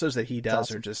like the episodes that he does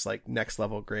are just like next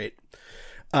level great.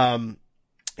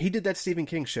 He did that Stephen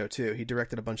King show too. He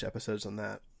directed a bunch of episodes on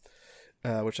that,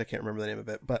 which I can't remember the name of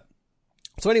it. But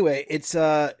so anyway, it's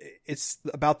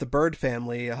about the Bird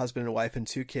family, a husband and wife and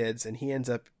 2 kids, and he ends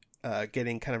up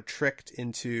getting kind of tricked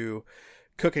into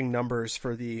cooking numbers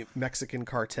for the Mexican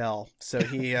cartel. So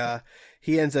he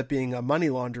ends up being a money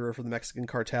launderer for the Mexican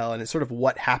cartel, and it's sort of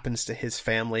what happens to his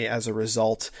family as a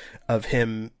result of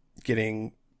him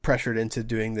getting pressured into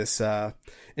doing this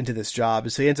into this job.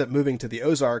 So he ends up moving to the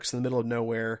Ozarks in the middle of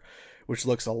nowhere, which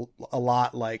looks a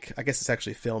lot like, I guess it's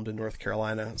actually filmed in North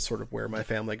Carolina, sort of where my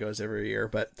family goes every year.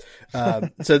 But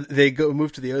so they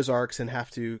move to the Ozarks and have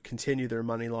to continue their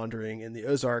money laundering in the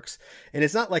Ozarks. And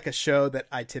it's not like a show that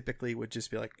I typically would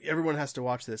just be like, everyone has to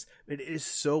watch this. It is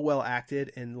so well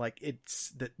acted, and like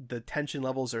it's the tension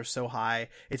levels are so high.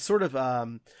 It's sort of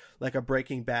like a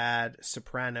Breaking Bad,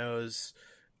 Sopranos.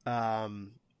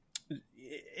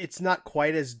 It's not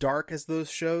quite as dark as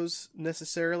those shows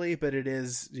necessarily, but it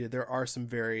is, there are some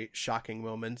very shocking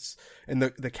moments, and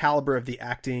the caliber of the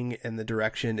acting and the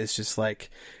direction is just like,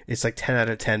 it's like 10 out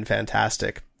of 10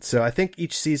 fantastic. So I think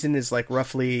each season is like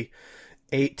roughly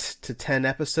 8 to 10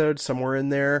 episodes, somewhere in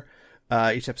there.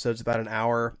 Each episode's about an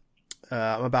hour.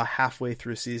 I'm about halfway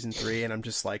through season 3, and I'm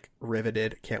just like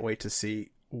riveted. Can't wait to see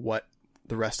what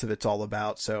the rest of it's all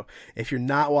about. So if you're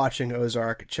not watching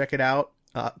Ozark, check it out.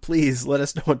 Please let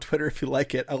us know on Twitter if you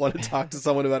like it. I want to talk to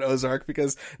someone about Ozark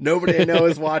because nobody I know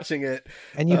is watching it.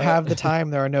 And you have the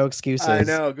time. There are no excuses. I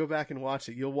know. Go back and watch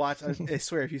it. You'll watch. I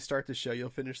swear, if you start the show, you'll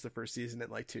finish the first season in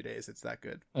like 2 days. It's that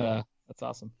good. That's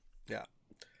awesome. Yeah.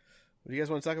 What do you guys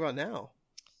want to talk about now?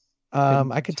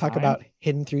 I could talk about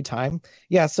Hidden Through Time.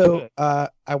 Yeah, so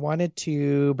I wanted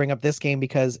to bring up this game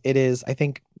because it is, I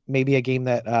think, maybe a game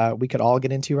that we could all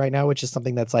get into right now, which is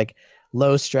something that's like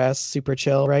low stress, super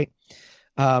chill, right?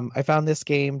 I found this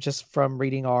game just from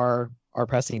reading our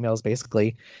press emails,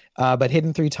 basically. But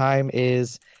Hidden Through Time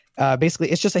is basically,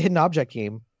 it's just a hidden object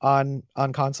game on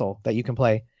console that you can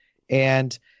play.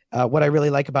 And what I really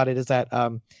like about it is that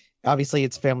obviously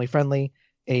it's family friendly.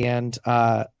 And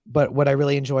but what I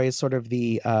really enjoy is sort of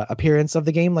the appearance of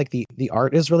the game. Like the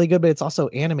art is really good, but it's also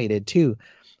animated too,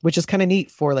 which is kind of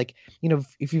neat for like, you know,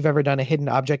 if you've ever done a hidden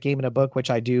object game in a book, which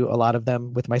I do a lot of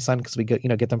them with my son because we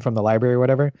get them from the library or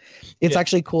whatever. It's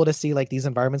actually cool to see like these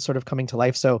environments sort of coming to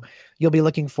life. So you'll be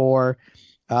looking for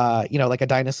like a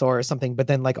dinosaur or something, but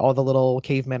then like all the little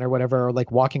cavemen or whatever are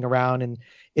like walking around, and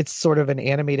it's sort of an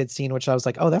animated scene, which I was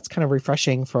like, oh, that's kind of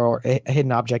refreshing for a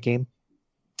hidden object game.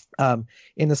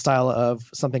 In the style of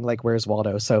something like Where's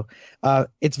Waldo. So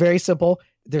it's very simple.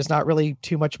 There's not really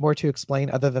too much more to explain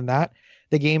other than that.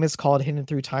 The game is called Hidden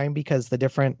Through Time because the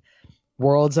different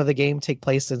worlds of the game take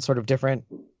place in sort of different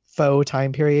faux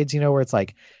time periods, where it's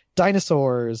like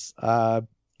dinosaurs,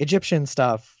 Egyptian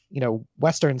stuff,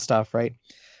 Western stuff, right?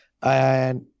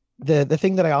 And the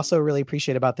thing that I also really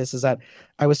appreciate about this is that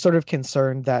I was sort of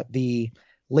concerned that the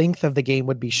length of the game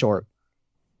would be short.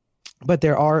 But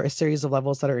there are a series of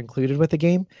levels that are included with the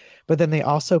game. But then they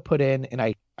also put in, and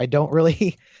I don't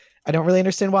really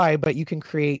understand why, but you can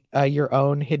create your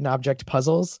own hidden object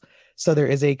puzzles. So there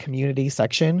is a community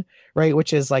section, right,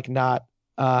 which is like not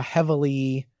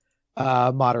heavily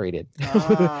moderated.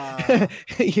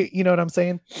 You know what I'm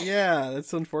saying? Yeah,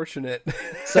 that's unfortunate.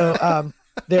 So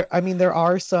there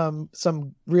are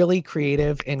some really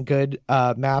creative and good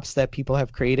maps that people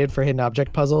have created for hidden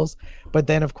object puzzles, but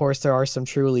then of course there are some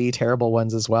truly terrible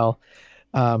ones as well.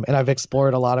 And I've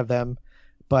explored a lot of them,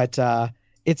 but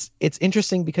it's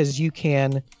interesting because you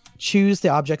can choose the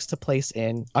objects to place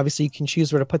in. Obviously you can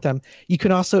choose where to put them. You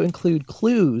can also include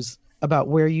clues about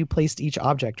where you placed each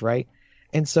object, right?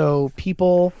 And so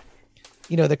people,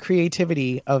 the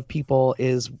creativity of people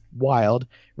is wild,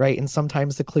 right? And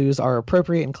sometimes the clues are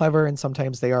appropriate and clever, and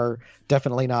sometimes they are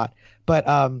definitely not. But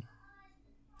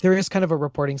there is kind of a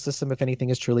reporting system if anything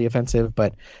is truly offensive.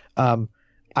 But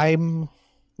I'm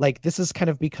like, this has kind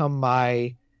of become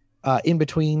my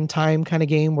in-between time kind of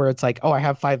game where it's like, oh, I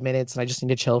have 5 minutes and I just need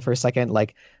to chill for a second.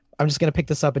 Like, I'm just going to pick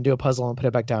this up and do a puzzle and put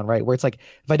it back down, right? Where it's like,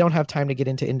 if I don't have time to get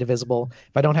into Indivisible,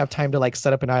 if I don't have time to like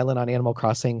set up an island on Animal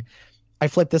Crossing, I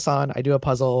flip this on, I do a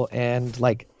puzzle, and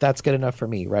like that's good enough for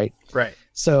me, right? Right.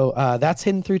 So that's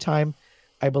Hidden Through Time.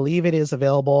 I believe it is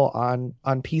available on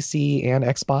PC and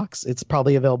Xbox. It's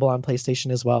probably available on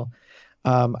PlayStation as well.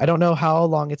 I don't know how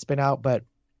long it's been out, but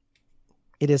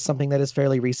it is something that is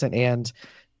fairly recent and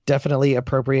definitely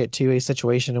appropriate to a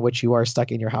situation in which you are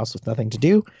stuck in your house with nothing to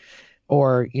do,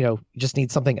 or just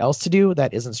need something else to do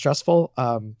that isn't stressful.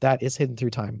 That is Hidden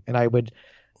Through Time, and I would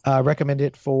recommend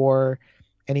it for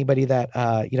anybody that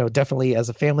definitely as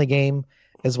a family game,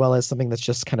 as well as something that's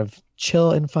just kind of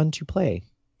chill and fun to play.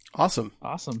 Awesome.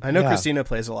 I know Christina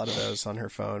plays a lot of those on her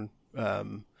phone.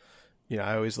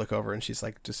 I always look over and she's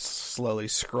like just slowly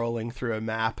scrolling through a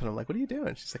map, and I'm like, what are you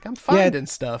doing? She's like, I'm finding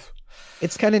stuff.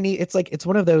 It's kind of neat. It's like, it's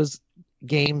one of those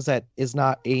games that is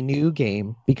not a new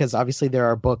game, because obviously there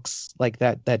are books like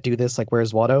that do this, like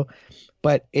Where's Waldo,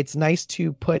 but it's nice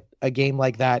to put a game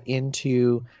like that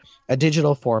into a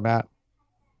digital format,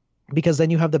 because then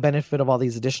you have the benefit of all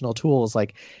these additional tools,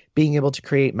 like being able to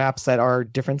create maps that are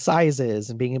different sizes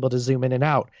and being able to zoom in and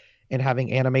out and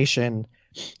having animation,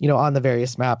 on the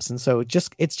various maps. And so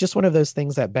it's just one of those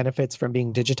things that benefits from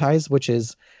being digitized, which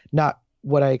is not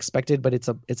what I expected, but it's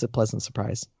a pleasant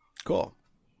surprise. Cool.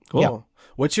 Yeah.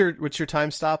 What's your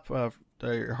time stop,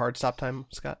 your hard stop time,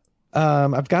 Scott?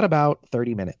 I've got about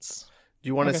 30 minutes. Do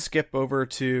you want to skip over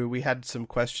to, we had some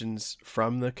questions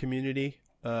from the community,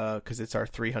 because it's our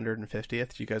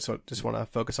 350th. You guys just want to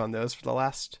focus on those for the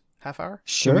last half hour?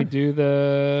 Sure.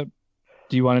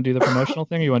 Do you want to do the promotional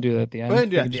thing, or you want to do that at the end? We'll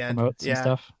do it at the end. Promote some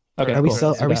stuff. Okay.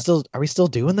 Are we still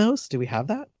doing those? Do we have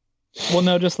that? Well,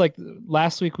 no. Just like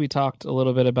last week, we talked a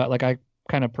little bit about, like, I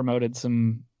kind of promoted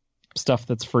some stuff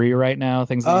that's free right now.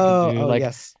 Things that you can do.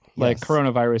 Yes. like Yes.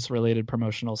 coronavirus related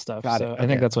promotional stuff. Got it. So I Okay.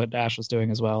 think that's what Ash was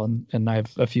doing as well, and I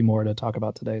have a few more to talk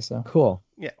about today. So Cool.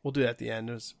 Yeah, we'll do that at the end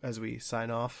as we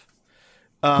sign off.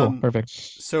 cool, perfect.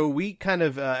 So we kind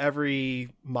of every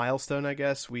milestone, I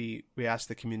guess, we ask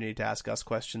the community to ask us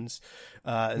questions.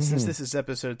 And since this is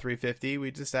episode 350,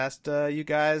 we just asked you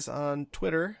guys on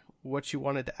Twitter what you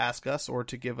wanted to ask us or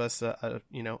to give us a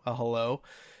hello.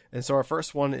 And so our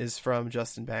first one is from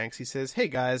Justin Banks. He says, "Hey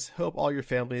guys, hope all your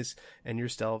families and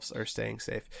yourselves are staying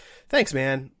safe." Thanks,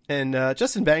 man. And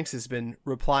Justin Banks has been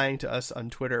replying to us on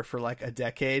Twitter for like a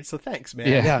decade, so thanks, man.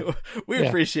 Yeah. We Yeah.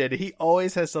 appreciate it. He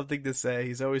always has something to say.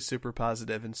 He's always super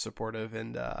positive and supportive.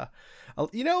 And a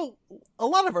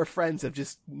lot of our friends have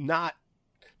just not.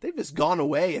 They've just gone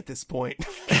away at this point.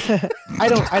 I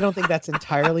don't think that's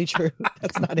entirely true.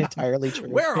 That's not entirely true.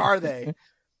 Where are they?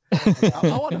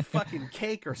 I want a fucking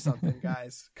cake or something,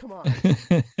 guys. Come on.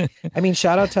 I mean,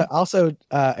 shout out to also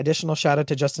additional shout out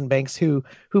to Justin Banks, who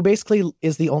basically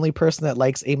is the only person that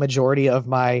likes a majority of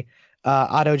my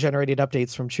auto-generated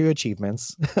updates from True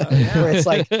Achievements, Yeah. where it's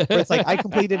like I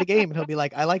completed a game and he'll be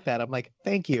like, I like that. I'm like,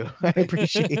 thank you, I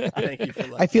appreciate it. Thank you for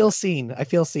I feel seen.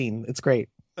 It's great.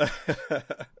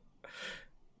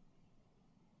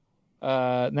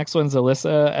 Next one's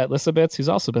Alyssa at Lissabits, who's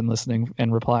also been listening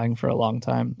and replying for a long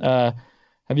time.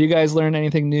 Have you guys learned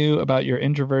anything new about your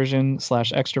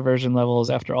introversion/extroversion levels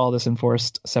after all this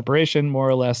enforced separation? More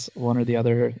or less, one or the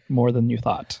other, more than you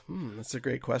thought? That's a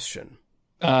great question.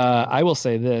 I will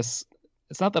say this.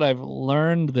 It's not that I've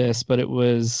learned this, but it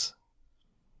was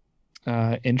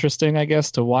interesting, I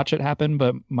guess, to watch it happen.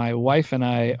 But my wife and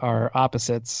I are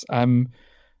opposites.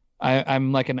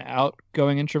 I'm like an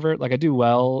outgoing introvert. Like I do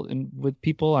well with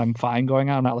people. I'm fine going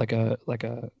out. I'm not like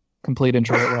a complete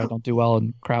introvert where I don't do well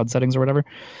in crowd settings or whatever.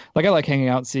 Like I like hanging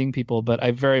out, seeing people, but I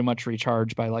very much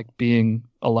recharge by like being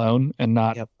alone and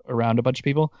not around a bunch of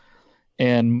people.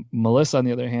 And Melissa, on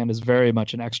the other hand, is very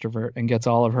much an extrovert and gets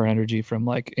all of her energy from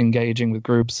like engaging with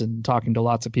groups and talking to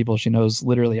lots of people. She knows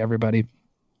literally everybody.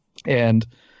 And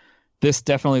this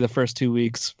definitely the first 2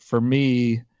 weeks for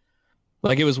me,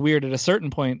 like it was weird at a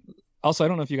certain point. Also, I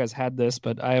don't know if you guys had this,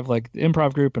 but I have like the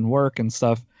improv group and work and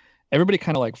stuff. Everybody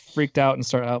kind of like freaked out and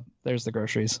started out. There's the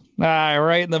groceries.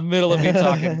 Right in the middle of me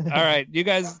talking. All right, you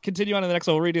guys continue on to the next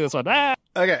one. We'll redo this one.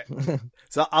 Okay.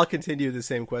 So I'll continue the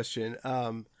same question.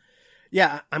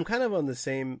 Yeah, I'm kind of on the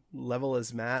same level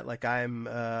as Matt. Like I'm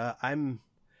a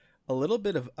little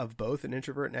bit of both an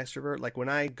introvert and extrovert. Like when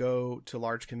I go to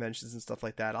large conventions and stuff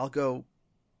like that, I'll go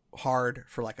hard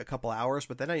for like a couple hours,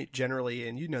 but then I generally,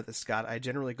 and you know this, Scott, I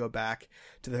generally go back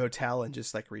to the hotel and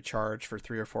just like recharge for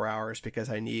 3 or 4 hours because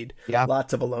I need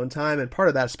lots of alone time. And part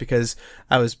of that's because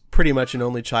I was pretty much an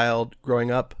only child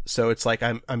growing up. So it's like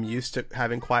I'm used to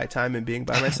having quiet time and being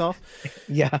by myself.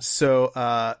 Yeah.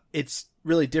 So it's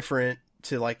really different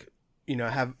to like, you know,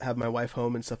 have my wife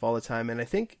home and stuff all the time. And I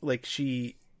think like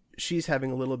she's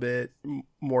having a little bit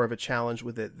more of a challenge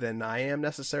with it than I am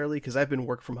necessarily, because I've been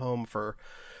work from home for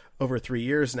over 3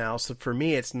 years now. So for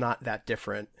me, it's not that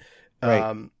different.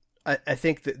 Right. I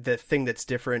think that the thing that's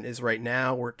different is right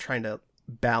now we're trying to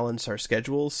balance our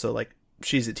schedules. So like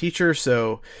she's a teacher,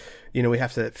 so, you know, we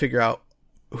have to figure out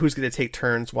who's going to take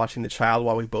turns watching the child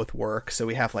while we both work. So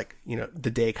we have like, you know, the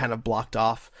day kind of blocked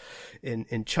off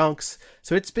in chunks.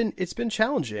 So it's been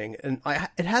challenging, and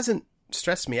it hasn't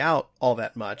stressed me out all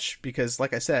that much because,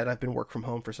 like I said, I've been work from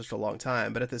home for such a long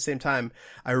time. But at the same time,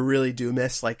 I really do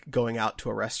miss like going out to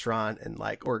a restaurant and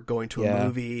like, or going to a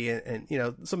movie and you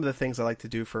know, some of the things I like to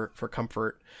do for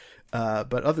comfort.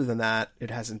 But other than that,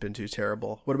 it hasn't been too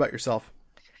terrible. What about yourself?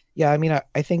 Yeah, I mean,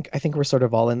 I think we're sort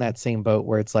of all in that same boat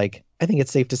where it's like, I think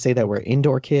it's safe to say that we're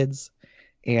indoor kids,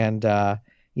 and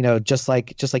you know, just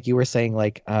like you were saying,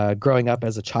 like growing up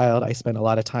as a child, I spent a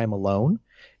lot of time alone,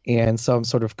 and so I'm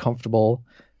sort of comfortable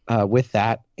with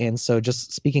that. And so,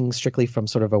 just speaking strictly from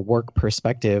sort of a work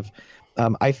perspective,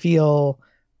 I feel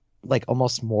like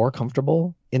almost more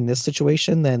comfortable in this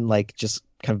situation than like just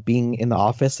kind of being in the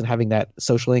office and having that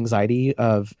social anxiety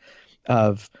of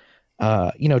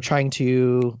you know, trying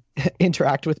to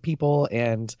interact with people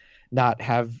and not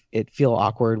have it feel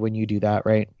awkward when you do that,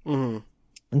 right? Mm-hmm.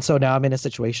 And so now I'm in a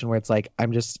situation where it's like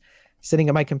I'm just sitting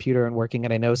at my computer and working,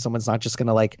 and I know someone's not just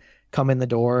gonna like come in the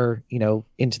door, you know,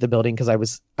 into the building, because I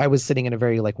was sitting in a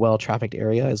very like well trafficked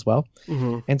area as well.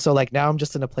 Mm-hmm. And so like now I'm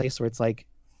just in a place where it's like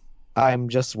I'm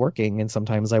just working, and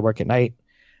sometimes I work at night,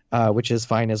 which is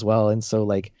fine as well. And so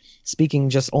like speaking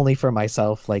just only for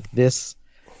myself, like this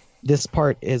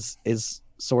part is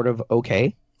sort of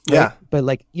okay. Right? Yeah. But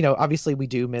like, you know, obviously we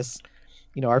do miss,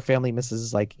 you know, our family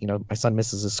misses, like, you know, my son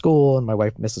misses his school and my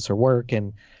wife misses her work,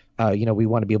 and you know, we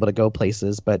want to be able to go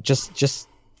places, but just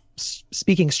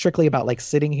speaking strictly about like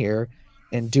sitting here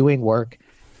and doing work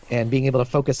and being able to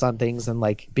focus on things and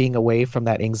like being away from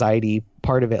that anxiety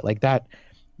part of it, like that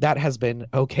has been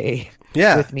okay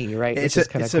with me, right? It's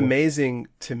cool. Amazing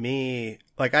to me.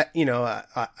 Like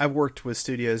I've worked with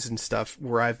studios and stuff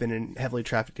where I've been in heavily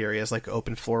trafficked areas, like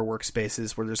open floor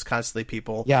workspaces where there's constantly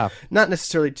people, not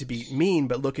necessarily to be mean,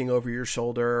 but looking over your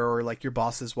shoulder, or like your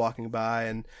boss is walking by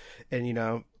and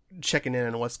checking in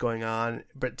on what's going on.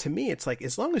 But to me, it's like,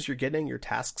 as long as you're getting your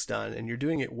tasks done and you're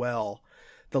doing it well,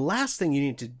 the last thing you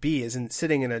need to be is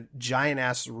sitting in a giant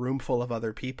ass room full of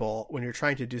other people when you're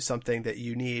trying to do something that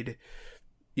you need,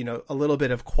 a little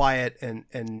bit of quiet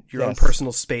and your own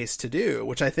personal space to do,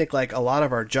 which I think, like a lot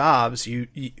of our jobs, you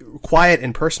quiet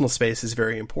and personal space is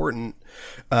very important.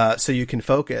 So you can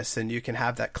focus and you can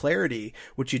have that clarity,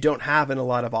 which you don't have in a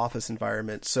lot of office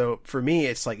environments. So for me,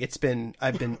 it's like,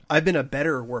 I've been a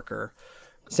better worker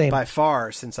by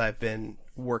far since I've been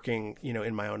working,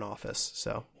 in my own office.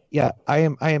 So. Yeah, I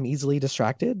am easily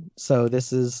distracted. So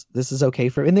this is okay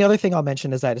for, and the other thing I'll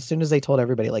mention is that as soon as they told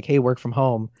everybody like, hey, work from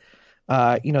home,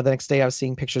 the next day I was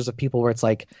seeing pictures of people where it's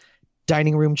like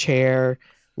dining room chair,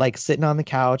 like sitting on the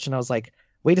couch. And I was like,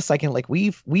 wait a second, like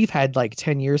we've had like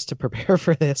 10 years to prepare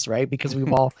for this, right? Because we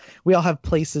all have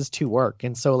places to work.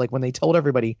 And so like when they told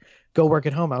everybody go work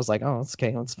at home, I was like, oh, that's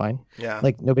okay. That's fine. Yeah.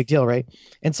 Like no big deal. Right.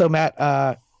 And so Matt,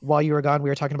 while you were gone, we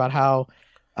were talking about how,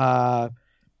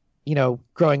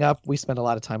 growing up, we spent a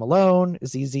lot of time alone.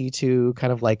 It's easy to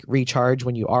kind of like recharge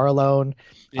when you are alone.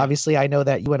 Yeah. Obviously, I know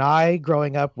that you and I,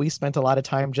 growing up, we spent a lot of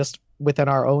time just within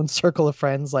our own circle of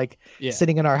friends, like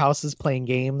sitting in our houses playing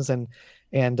games and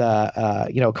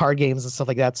card games and stuff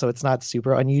like that. So it's not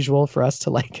super unusual for us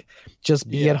to like just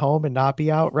be at home and not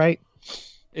be out, right?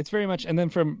 It's very much. And then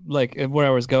from like where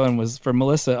I was going was for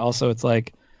Melissa also, it's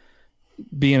like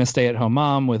being a stay-at-home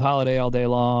mom with Holiday all day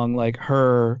long, like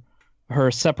her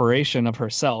separation of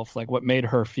herself, like what made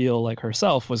her feel like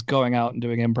herself was going out and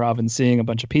doing improv and seeing a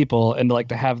bunch of people, and like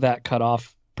to have that cut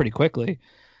off pretty quickly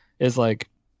is like,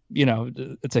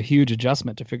 it's a huge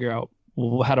adjustment to figure out,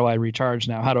 well, how do I recharge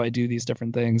now? How do I do these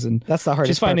different things? And that's the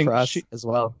hardest part for us as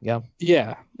well.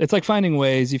 Yeah. It's like finding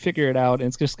ways, you figure it out, and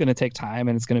it's just going to take time,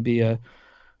 and it's going to be a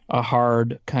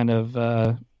hard kind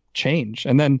of change.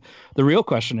 And then the real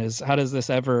question is, how does this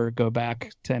ever go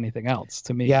back to anything else?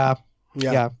 To me. Yeah.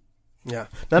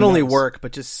 Not only work,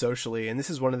 but just socially. And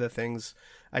this is one of the things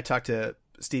I talked to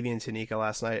Stevie and Tanika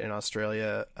last night in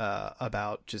Australia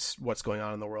about just what's going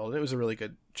on in the world. And it was a really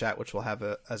good chat, which we'll have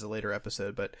as a later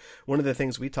episode. But one of the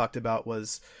things we talked about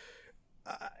was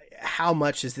how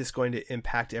much is this going to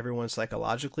impact everyone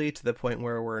psychologically, to the point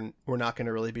where we're not going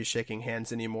to really be shaking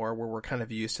hands anymore, where we're kind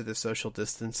of used to the social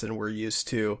distance and we're used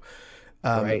to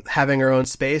having our own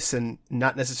space, and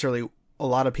not necessarily, a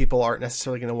lot of people aren't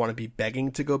necessarily going to want to be begging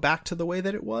to go back to the way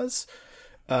that it was.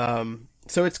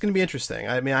 So it's going to be interesting.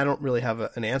 I mean, I don't really have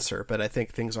an answer, but I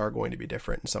think things are going to be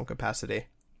different in some capacity.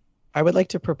 I would like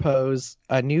to propose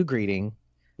a new greeting,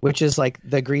 which is like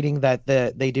the greeting that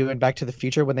they do in Back to the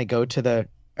Future when they go to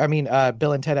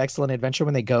Bill and Ted Excellent Adventure,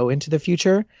 when they go into the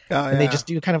future, and they just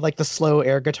do kind of like the slow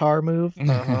air guitar move.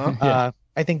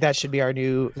 I think that should be our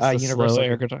new universal slow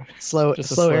air guitar. Slow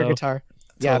air guitar.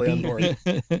 Totally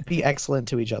be excellent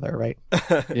to each other, right?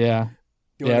 Yeah.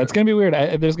 It's gonna be weird.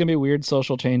 There's gonna be weird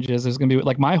social changes. There's gonna be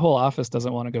like, my whole office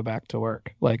doesn't want to go back to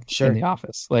work, like in the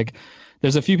office. Like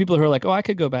there's a few people who are like, oh, I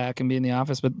could go back and be in the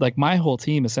office, but like my whole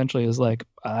team essentially is like,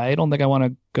 I don't think I want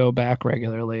to go back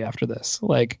regularly after this.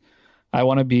 Like I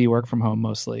want to be work from home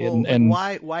mostly. Well, and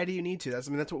why do you need to?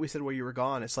 That's what we said while you were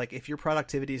gone. It's like, if your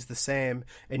productivity is the same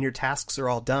and your tasks are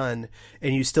all done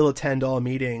and you still attend all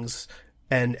meetings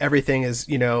and everything is,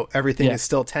 is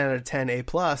still 10 out of 10 A+,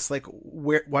 like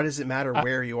why does it matter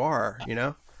where you are,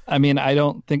 I mean, I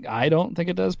don't think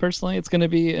it does personally. It's going to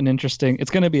be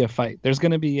it's going to be a fight. There's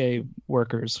going to be a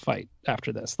workers fight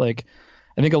after this. Like,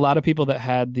 I think a lot of people that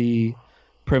had the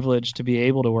privilege to be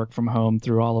able to work from home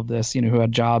through all of this, who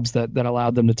had jobs that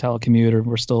allowed them to telecommute or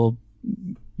were still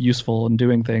useful in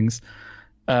doing things,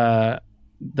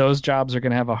 those jobs are going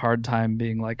to have a hard time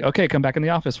being like, okay, come back in the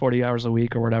office 40 hours a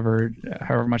week or whatever,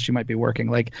 however much you might be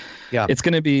working. Like, it's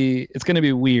going to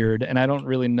be weird. And I don't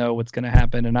really know what's going to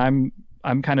happen. And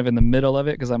I'm kind of in the middle of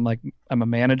it, because I'm a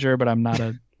manager, but I'm not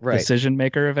a decision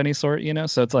maker of any sort,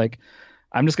 So it's like,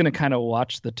 I'm just going to kind of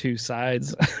watch the two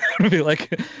sides and be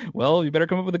like, well, you better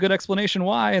come up with a good explanation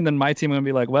why. And then my team will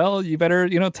be like, well, you better,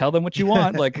 tell them what you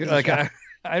want.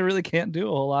 I really can't do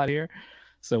a whole lot here.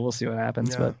 So we'll see what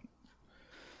happens. Yeah.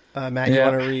 But Matt, you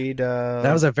want to read?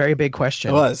 That was a very big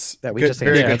question. It was. That we good, just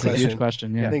very answered. good it's question. a huge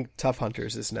question. Yeah. I think Tough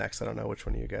Hunters is next. I don't know which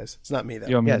one of you guys. It's not me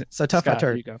though. So Tough Scott,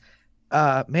 Hunter. you go.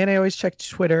 Man, I always check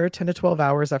Twitter 10 to 12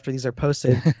 hours after these are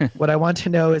posted. What I want to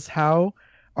know is how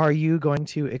are you going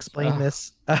to explain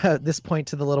this point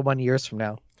to the little one years from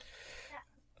now?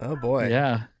 Oh boy.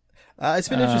 Yeah. It's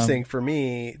been interesting for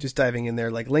me just diving in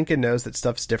there. Like Lincoln knows that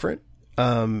stuff's different.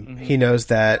 He knows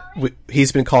that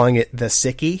he's been calling it the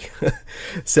sickie.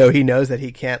 So he knows that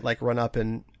he can't like run up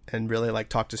and really like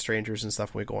talk to strangers and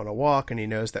stuff when we go on a walk. And he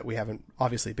knows that we haven't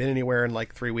obviously been anywhere in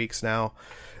like 3 weeks now.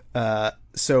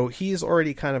 So he's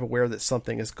already kind of aware that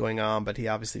something is going on, but he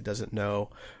obviously doesn't know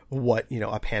what,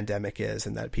 a pandemic is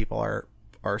and that people are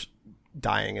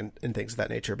dying and things of that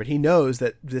nature. But he knows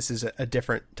that this is a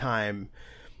different time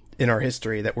in our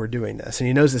history that we're doing this. And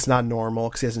he knows it's not normal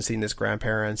because he hasn't seen his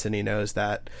grandparents, and he knows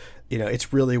that,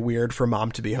 it's really weird for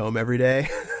mom to be home every day.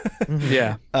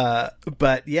 Yeah.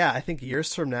 But yeah, I think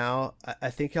years from now, I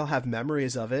think he'll have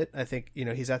memories of it. I think,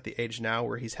 he's at the age now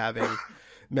where he's having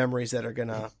memories that are going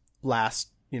to last,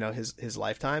 his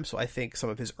lifetime. So I think some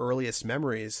of his earliest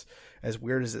memories, as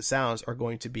weird as it sounds, are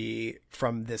going to be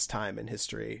from this time in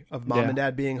history of mom and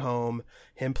dad being home,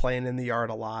 him playing in the yard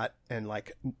a lot, and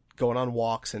like going on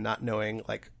walks and not knowing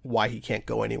like why he can't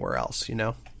go anywhere else,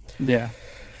 Yeah.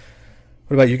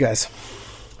 What about you guys?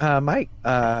 My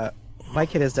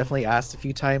kid has definitely asked a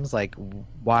few times, like,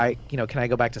 why, can I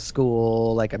go back to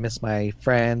school? Like, I miss my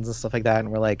friends and stuff like that. And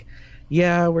we're like,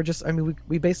 yeah,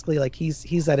 we basically, like,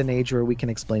 he's at an age where we can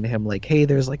explain to him, like, hey,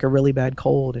 there's like a really bad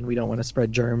cold and we don't want to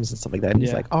spread germs and stuff like that. And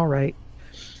he's like, all right.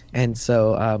 And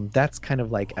so that's kind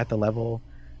of like at the level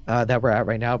that we're at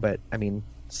right now. But I mean,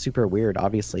 super weird,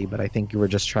 obviously. But I think we're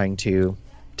just trying to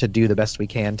do the best we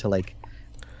can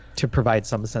to provide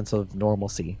some sense of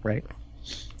normalcy, right?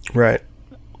 Right.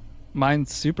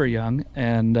 Mine's super young,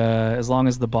 and as long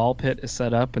as the ball pit is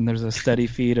set up and there's a steady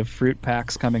feed of fruit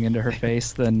packs coming into her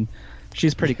face, then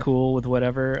she's pretty cool with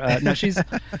whatever. No,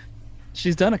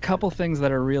 she's done a couple things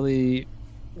that are really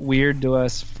weird to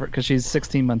us because she's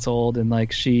 16 months old, and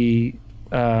like we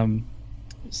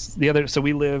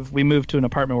moved to an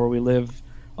apartment where we live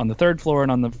on the 3rd floor,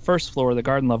 and on the 1st floor, the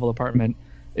garden level apartment,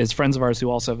 is friends of ours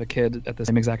who also have a kid at the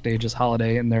same exact age as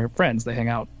Holiday, and they're friends. They hang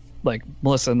out. Like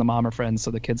Melissa and the mom are friends,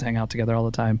 so the kids hang out together all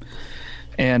the time.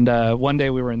 And one day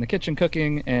we were in the kitchen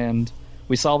cooking, and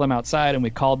we saw them outside, and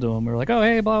we called to them. We were like, "Oh,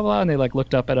 hey, blah blah," and they like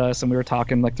looked up at us, and we were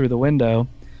talking like through the window,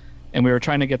 and we were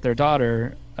trying to get their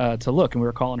daughter to look, and we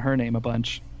were calling her name a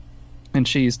bunch, and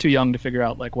she's too young to figure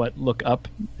out like what look up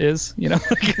is,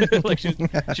 like she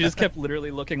just kept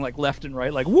literally looking like left and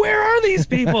right, like where are these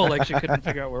people? Like she couldn't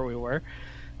figure out where we were.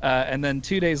 And then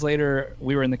 2 days later,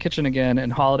 we were in the kitchen again,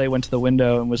 and Holiday went to the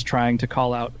window and was trying to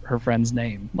call out her friend's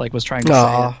name, like was trying to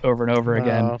say it over and over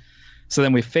again. So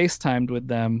then we FaceTimed with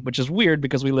them, which is weird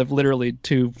because we live literally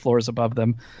 2 floors above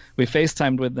them. We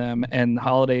FaceTimed with them, and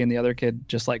Holiday and the other kid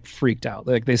just like freaked out.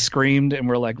 Like they screamed and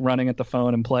were like running at the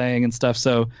phone and playing and stuff.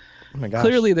 So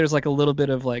clearly there's like a little bit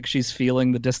of like she's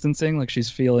feeling the distancing, like she's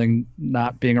feeling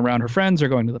not being around her friends or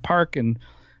going to the park, and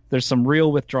there's some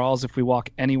real withdrawals if we walk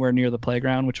anywhere near the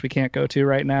playground, which we can't go to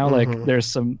right now. Like there's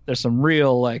some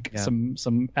real like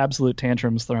some absolute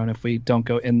tantrums thrown if we don't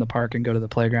go in the park and go to the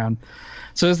playground.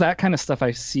 So there's that kind of stuff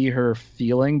I see her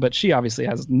feeling, but she obviously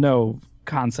has no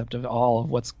concept of all of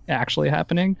what's actually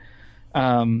happening.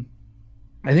 I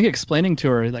think explaining to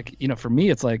her, like, for me,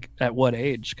 it's like at what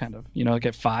age kind of, like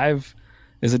at 5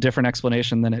 is a different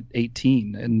explanation than at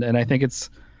 18. And I think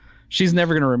she's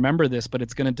never going to remember this, but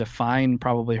it's going to define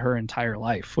probably her entire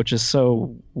life, which is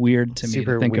so weird to me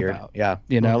to think about. Yeah.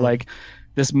 Like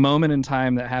this moment in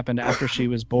time that happened after she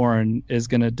was born is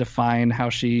going to define how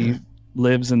she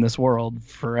lives in this world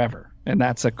forever. And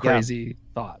that's a crazy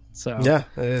thought. So yeah,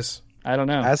 it is. I don't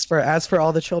know. As for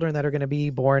all the children that are going to be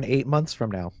born 8 months from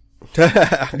now.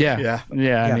 Yeah.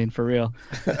 I mean, for real,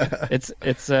 it's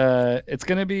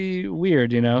going to be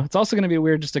weird. It's also going to be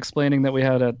weird just explaining that we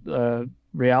had a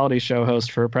reality show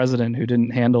host for a president who didn't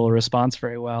handle a response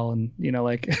very well, and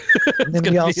like and then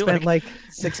we all spent like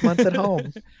 6 months at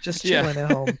home just chilling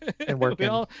at home and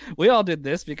working. We all did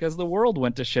this because the world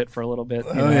went to shit for a little bit.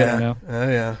 Oh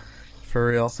yeah, for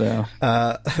real. So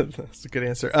that's a good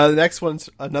answer. The next one's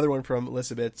another one from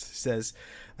Elizabeth. Says,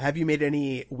 have you made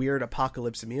any weird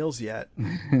apocalypse meals yet?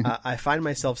 I find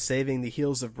myself saving the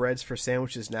heels of breads for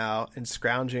sandwiches now and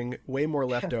scrounging way more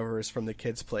leftovers from the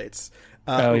kids' plates.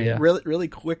 Really, really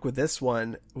quick with this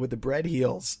one, with the bread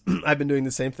heels. I've been doing the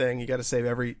same thing. You got to save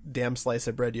every damn slice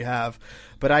of bread you have.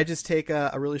 But I just take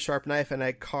a really sharp knife and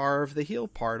I carve the heel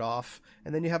part off,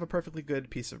 and then you have a perfectly good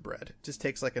piece of bread. It just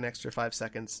takes like an extra 5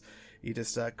 seconds. You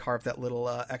just carve that little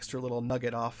extra little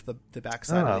nugget off the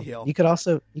backside of the heel. You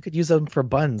could use them for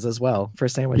buns as well, for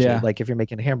sandwiches, like if you're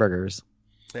making hamburgers.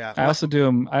 Yeah. I also do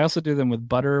them. I also do them with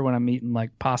butter when I'm eating like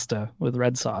pasta with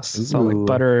red sauce. So I'll Ooh. like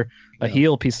butter a Yeah.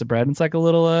 heel piece of bread. It's like a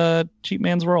little cheap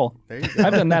man's roll. There you go.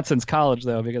 I've done that since college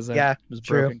though, because I Yeah, was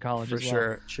true. broke in college For as well.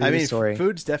 sure. True I mean, story.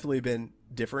 food's definitely been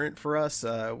different for us.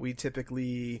 We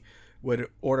typically would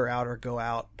order out or go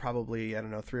out probably, I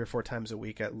don't know, 3 or 4 times a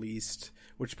week at least,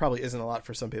 which probably isn't a lot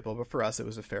for some people, but for us it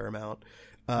was a fair amount.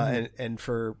 And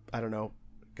for, I don't know,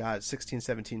 God, 16,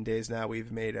 17 days now,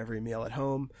 we've made every meal at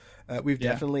home. We've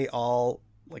definitely all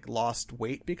like lost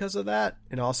weight because of that,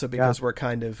 and also because we're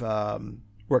kind of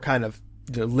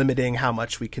limiting how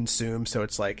much we consume. So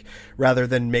it's like, rather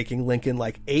than making Lincoln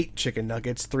like 8 chicken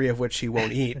nuggets, 3 of which he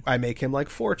won't eat, I make him like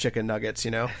 4 chicken nuggets,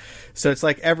 you know? So it's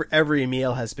like every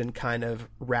meal has been kind of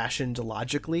rationed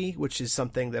logically, which is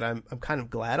something that I'm kind of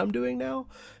glad I'm doing now,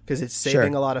 because it's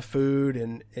saving a lot of food,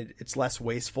 and it's less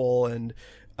wasteful. And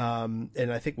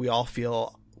I think we all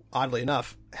feel, oddly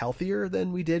enough, healthier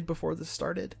than we did before this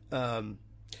started.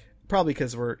 Probably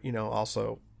because we're, you know,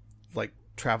 also like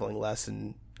traveling less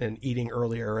and eating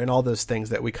earlier and all those things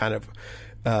that we kind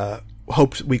of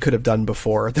hoped we could have done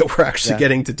before that we're actually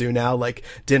getting to do now, like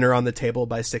dinner on the table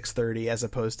by 6:30 as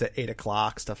opposed to 8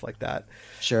 o'clock, stuff like that.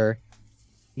 Sure.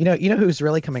 You know who's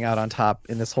really coming out on top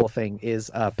in this whole thing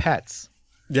is pets.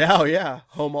 Yeah, oh yeah,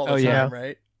 home all the time, yeah.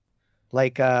 right?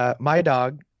 Like my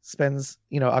dog spends,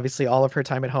 you know, obviously all of her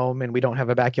time at home, and we don't have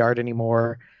a backyard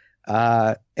anymore.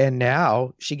 And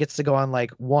now she gets to go on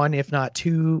like 1, if not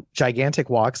 2 gigantic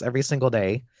walks every single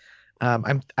day.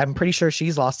 I'm pretty sure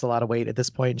she's lost a lot of weight at this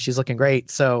point, and she's looking great.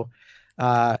 So,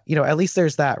 you know, at least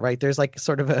there's that, right? There's like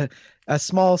sort of a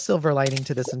small silver lining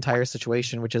to this entire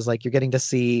situation, which is like you're getting to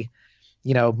see,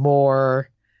 you know, more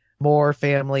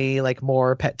family, like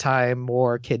more pet time,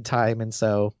 more kid time. And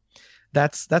so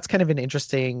that's kind of an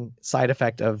interesting side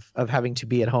effect of having to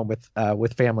be at home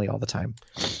with family all the time.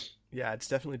 Yeah, it's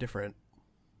definitely different.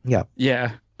 Yeah.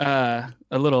 Yeah. A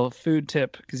little food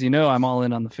tip, because you know I'm all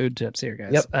in on the food tips here,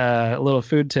 guys. Yep. A little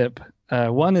food tip.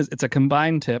 One is, it's a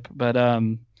combined tip, but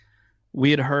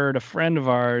we had heard a friend of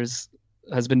ours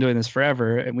has been doing this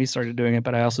forever, and we started doing it,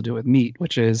 but I also do it with meat,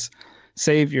 which is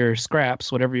save your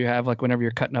scraps, whatever you have, like whenever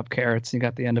you're cutting up carrots, you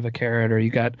got the end of a carrot, or you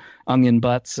got onion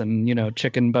butts and, you know,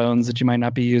 chicken bones that you might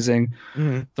not be using.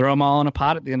 Mm-hmm. Throw them all in a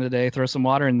pot at the end of the day, throw some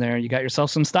water in there, you got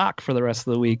yourself some stock for the rest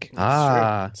of the week.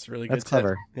 It's really good. That's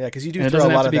clever. Yeah, because you do And it throw a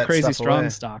doesn't lot have to of be that crazy stuff strong away.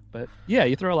 stock, but yeah,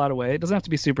 you throw a lot away. It doesn't have to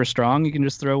be super strong. You can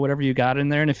just throw whatever you got in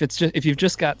there. And if you've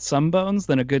just got some bones,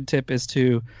 then a good tip is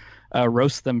to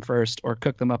roast them first, or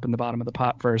cook them up in the bottom of the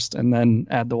pot first, and then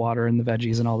add the water and the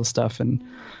veggies and all the stuff, and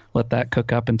let that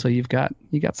cook up until you got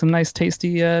some nice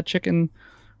tasty chicken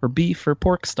or beef or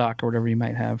pork stock or whatever you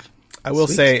might have. I will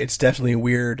say it's definitely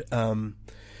weird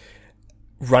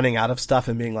running out of stuff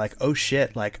and being like, oh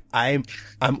shit, like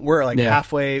we're like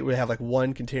halfway, we have like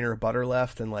 1 container of butter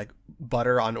left, and like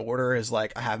butter on order is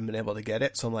like, I haven't been able to get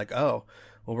it, so I'm like, oh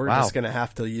well, we're just gonna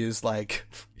have to use like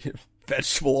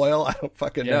vegetable oil. I don't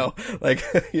fucking know. Like,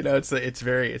 you know, it's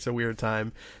a weird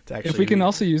time to actually. If we can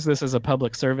also use this as a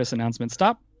public service announcement,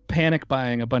 stop panic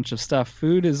buying a bunch of stuff.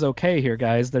 Food is okay here,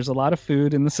 guys. There's a lot of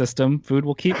food in the system. Food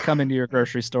will keep coming to your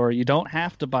grocery store. You don't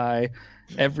have to buy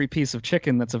every piece of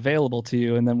chicken that's available to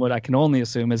you, and then what I can only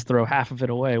assume is throw half of it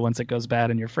away once it goes bad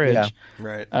in your fridge. Yeah.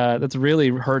 Right. That's really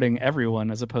hurting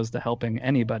everyone as opposed to helping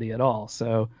anybody at all.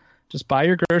 So just buy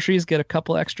your groceries, get a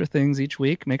couple extra things each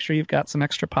week. Make sure you've got some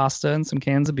extra pasta and some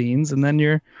cans of beans, and then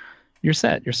you're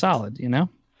set. You're solid, you know?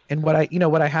 And what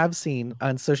I have seen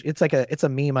on social, it's a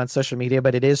meme on social media,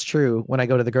 but it is true when I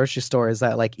go to the grocery store, is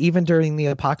that like even during the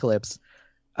apocalypse,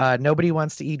 nobody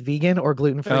wants to eat vegan or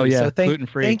gluten-free. Oh, yeah, so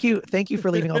gluten-free. Thank you for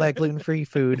leaving all that gluten-free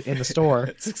food in the store.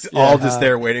 It's all just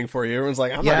there waiting for you. Everyone's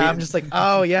like, I'm just like,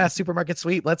 oh yeah, supermarket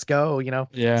sweep, let's go. You know,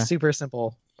 super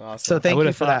simple. Awesome. So thank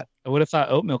you for that. I would have thought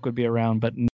oat milk would be around,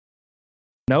 but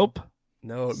nope.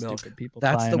 No oat milk. Stupid people.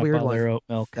 That's the weird one. Their oat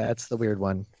milk. That's the weird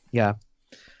one. Yeah.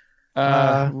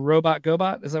 Robot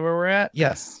Gobot, is that where we're at?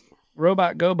 Yes.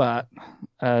 Robot Gobot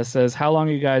says, how long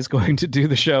are you guys going to do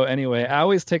the show anyway? I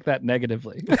always take that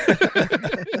negatively.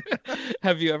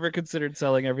 Have you ever considered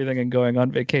selling everything and going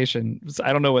on vacation?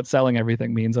 I don't know what selling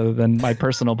everything means other than my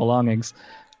personal belongings.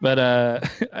 But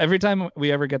every time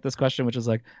we ever get this question, which is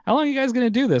like, how long are you guys going to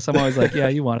do this? I'm always like, yeah,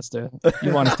 you want us to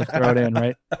throw it in,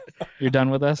 right? You're done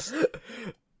with us?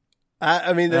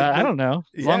 I mean, I don't know.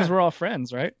 As long as we're all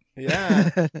friends, right?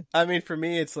 Yeah. I mean, for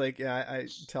me, it's like, I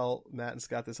tell Matt and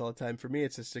Scott this all the time. For me,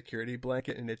 it's a security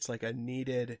blanket, and it's like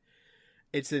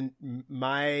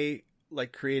my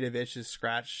like creative itch is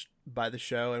scratched by the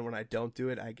show. And when I don't do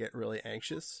it, I get really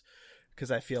anxious because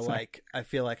I feel like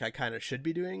I kind of should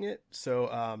be doing it.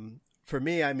 So, for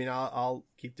me, I mean, I'll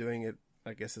keep doing it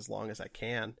I guess, as long as I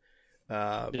can.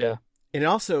 Yeah. And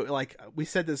also, like, we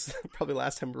said this probably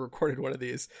last time we recorded one of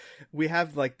these, we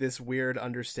have like this weird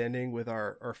understanding with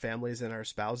our families and our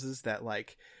spouses that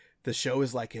like the show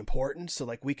is like important. So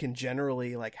like we can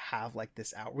generally like have like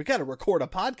this hour. We got to record a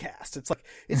podcast. It's like,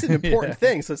 it's an important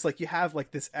thing. So it's like you have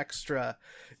like this extra,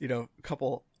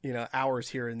 couple, hours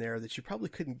here and there that you probably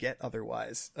couldn't get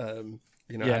otherwise, out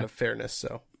of fairness.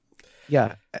 So.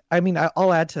 Yeah. I mean,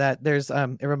 I'll add to that. There's,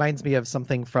 it reminds me of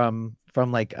something from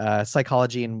like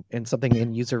psychology and something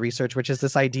in user research, which is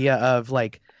this idea of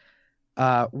like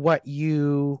what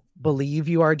you believe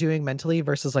you are doing mentally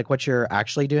versus like what you're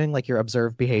actually doing, like your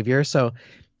observed behavior. So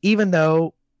even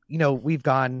though, we've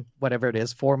gone whatever it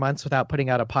is, 4 months without putting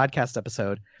out a podcast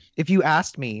episode, if you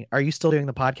asked me, are you still doing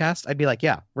the podcast? I'd be like,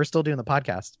 yeah, we're still doing the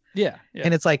podcast. Yeah.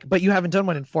 And it's like, but you haven't done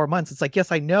one in 4 months. It's like,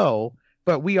 yes, I know,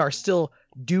 but we are still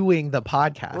doing the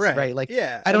podcast, right? Like,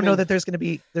 yeah, I don't know that there's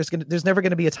never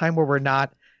going to be a time where we're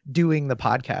not doing the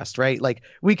podcast, right? Like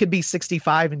we could be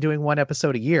 65 and doing one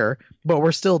episode a year, but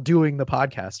we're still doing the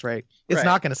podcast, right? It's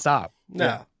not going to stop.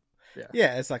 No.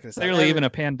 Yeah, it's not going to stop. Clearly, even a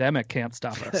pandemic can't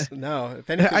stop us. No, if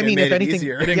anything, if anything,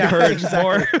 easier. It encouraged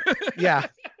more. Yeah.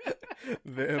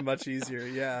 Very much easier.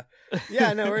 Yeah.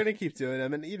 No, we're going to keep doing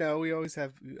them. And, we always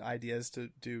have ideas to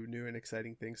do new and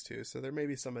exciting things too. So there may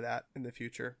be some of that in the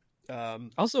future.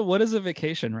 Also, what is a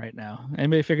vacation right now?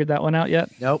 Anybody figured that one out yet?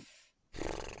 Nope.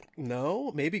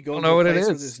 No, maybe going to a what place it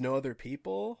where is. there's no other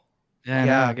people. Yeah,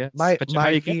 no, I guess. But how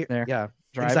you get there? Yeah,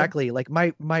 Driving? exactly. Like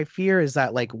my fear is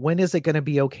that like, when is it going to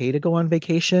be okay to go on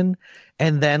vacation?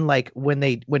 And then like when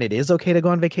it is okay to go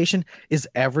on vacation, is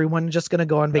everyone just going to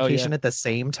go on vacation at the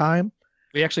same time?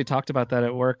 We actually talked about that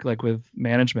at work, like with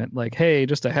management, like, hey,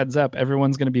 just a heads up,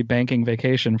 everyone's going to be banking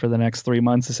vacation for the next 3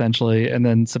 months, essentially. And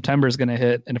then September is going to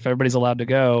hit. And if everybody's allowed to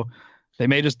go, they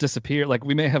may just disappear. Like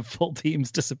we may have full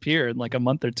teams disappear in like a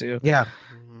month or two. Yeah.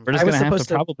 We're just going to have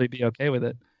to probably be okay with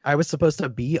it. I was supposed to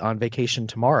be on vacation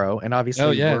tomorrow. And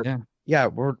obviously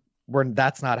we're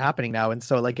that's not happening now. And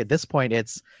so like at this point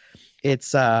it's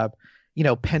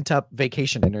pent up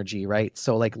vacation energy, right?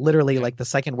 So like literally like the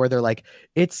second where they're like,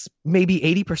 it's maybe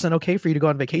 80% okay for you to go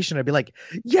on vacation, I'd be like,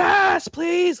 yes,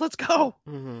 please, let's go.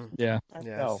 Mm-hmm. Yeah.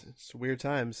 It's weird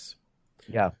times.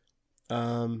 Yeah.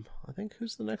 I think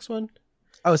who's the next one?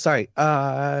 Oh, sorry.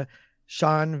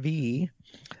 Sean V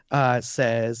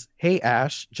says, hey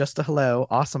Ash, just a hello,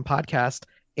 awesome podcast,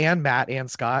 and Matt and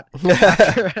Scott.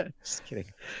 Just kidding.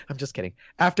 I'm just kidding.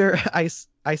 After I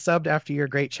subbed after your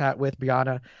great chat with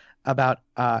Brianna about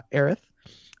Aerith.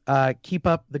 Keep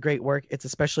up the great work. It's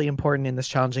especially important in this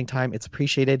challenging time. It's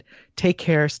appreciated. Take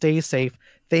care. Stay safe.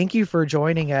 Thank you for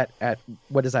joining at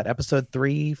what is that, episode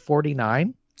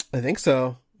 349? I think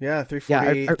so. Yeah,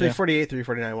 348, 348,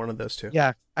 349, one of those two.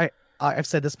 Yeah, I've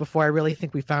said this before. I really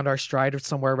think we found our stride of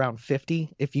somewhere around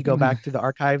 50. If you go back through the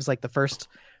archives, like the first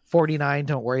 49,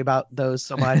 don't worry about those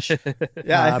so much.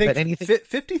 Yeah, I think but anything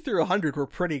 50 through 100 were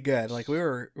pretty good. Like we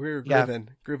were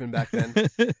grooving back then.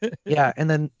 Yeah, and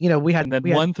then we had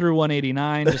 1 through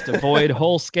 189, just avoid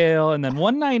whole scale, and then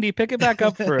 190, pick it back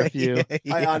up for a few.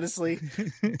 Yeah. I honestly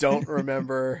don't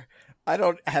remember. I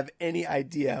don't have any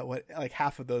idea what like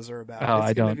half of those are about. Oh,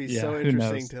 it's going to be so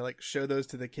interesting to like show those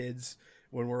to the kids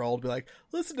when we're old, be like,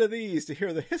 listen to these to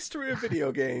hear the history of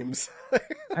video games.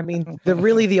 I mean,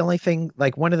 the only thing,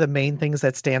 like one of the main things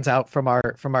that stands out from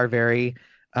our very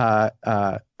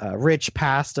rich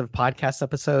past of podcast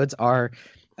episodes are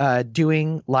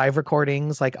doing live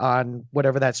recordings like on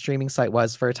whatever that streaming site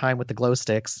was for a time with the glow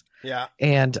sticks. Yeah.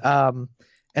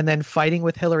 And then fighting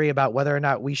with Hillary about whether or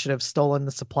not we should have stolen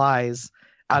the supplies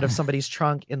out of somebody's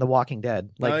trunk in The Walking Dead.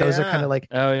 Like those are kind of like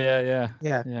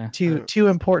two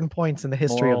important points in the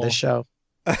history of this show.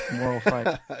 Moral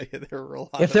fight.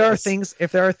 If there are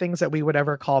things that we would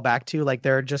ever call back to, like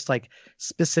there are just like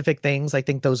specific things, I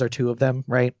think those are two of them,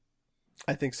 right?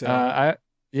 I think so. I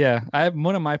have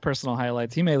one of my personal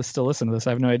highlights. He may still listen to this.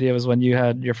 I have no idea. Was when you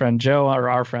had your friend Joe or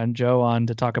our friend Joe on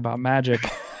to talk about Magic.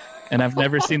 And I've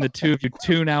never seen the two of you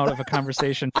tune out of a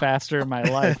conversation faster in my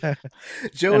life.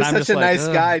 Joe was such a nice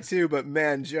guy too, but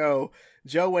man, Joe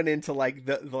went into like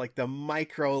the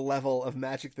micro level of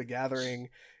Magic the Gathering,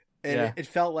 and it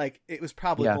felt like it was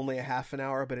probably only a half an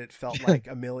hour, but it felt like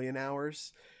a million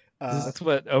hours. That's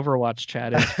what Overwatch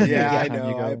chat is. Yeah, I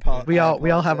know. We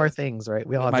all have our things, right?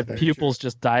 We all have my pupils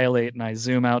just dilate, and I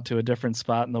zoom out to a different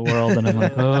spot in the world, and I'm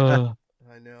like, oh.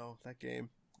 I know that game.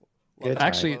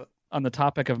 Actually. On the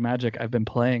topic of Magic, I've been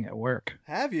playing at work.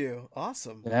 Have you?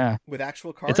 Awesome. Yeah. With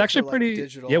actual cards? It's actually pretty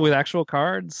digital? Yeah, with actual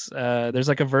cards. There's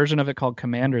like a version of it called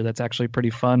Commander that's actually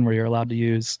pretty fun, where you're allowed to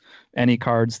use any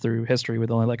cards through history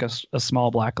with only like a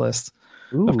small blacklist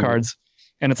of cards.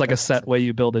 And it's like a set way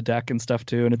you build a deck and stuff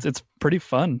too, and it's pretty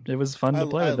fun. It was fun to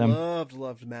play with them. I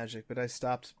loved Magic, but I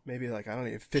stopped maybe like, I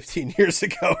don't know, 15 years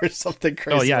ago or something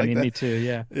crazy. Oh yeah, like I mean that. me too.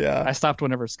 Yeah, Yeah. I stopped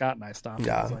whenever Scott and I stopped.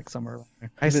 Yeah. It was like somewhere around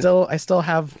there. I still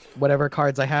have whatever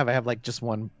cards I have. I have like just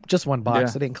one box.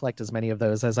 Yeah. I didn't collect as many of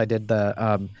those as I did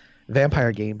the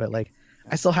vampire game, but like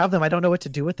I still have them. I don't know what to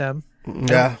do with them.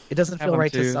 Yeah. It doesn't Have feel them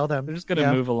right too. to sell them. They're just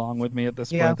gonna move along with me at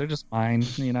this point. They're just mine.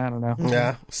 You know, I don't know.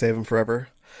 Yeah. Save them forever.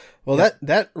 Well,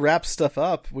 that wraps stuff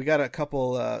up. We got a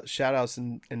couple shout outs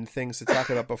and things to talk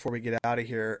about before we get out of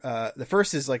here. The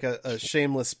first is like a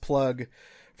shameless plug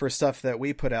for stuff that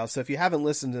we put out. So if you haven't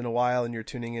listened in a while and you're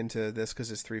tuning into this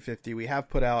because it's 350, we have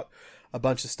put out a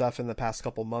bunch of stuff in the past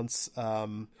couple months.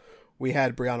 We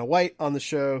had Brianna White on the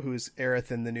show, who's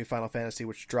Aerith in the new Final Fantasy,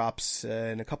 which drops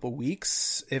in a couple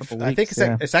weeks. I think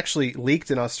it's actually leaked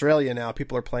in Australia now.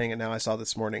 People are playing it now. I saw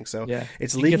this morning, so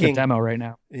it's you leaking. Get the demo right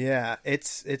now. Yeah,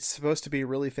 it's supposed to be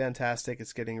really fantastic.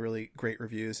 It's getting really great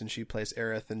reviews, and she plays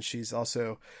Aerith, and she's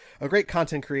also a great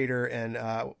content creator. And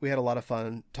we had a lot of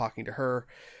fun talking to her.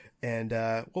 And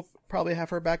we'll probably have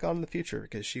her back on in the future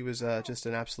because she was just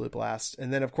an absolute blast.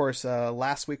 And then, of course,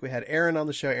 last week we had Aaron on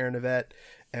the show, Aaron Yvette,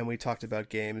 and we talked about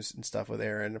games and stuff with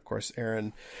Aaron. Of course,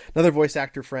 Aaron, another voice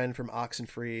actor friend from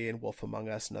Oxenfree and Wolf Among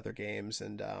Us and other games.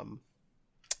 And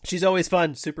she's always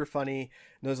fun, super funny,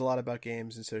 knows a lot about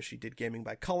games. And so she did Gaming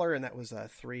by Color, and that was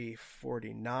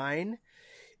 349.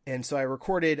 And so I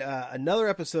recorded another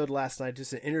episode last night,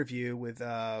 just an interview with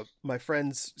my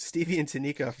friends Stevie and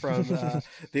Tanika from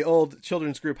the old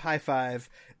children's group High Five.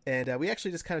 And we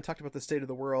actually just kind of talked about the state of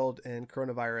the world and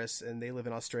coronavirus. And they live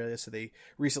in Australia, so they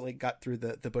recently got through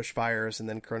the bushfires and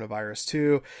then coronavirus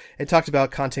too. And talked about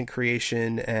content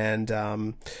creation and,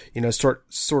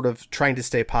 sort of trying to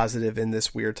stay positive in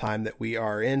this weird time that we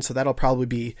are in. So that'll probably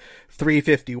be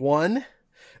 351.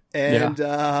 And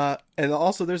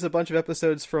also there's a bunch of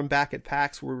episodes from back at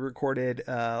PAX where we recorded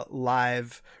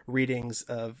live readings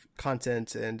of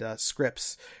content and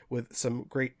scripts with some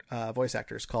great voice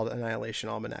actors called Annihilation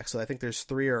Almanac. So I think there's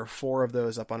 3 or 4 of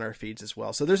those up on our feeds as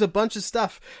well. So there's a bunch of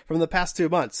stuff from the past 2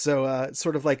 months. So it's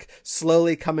sort of like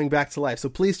slowly coming back to life. So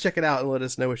please check it out and let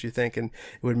us know what you think, and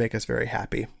it would make us very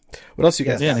happy. What else you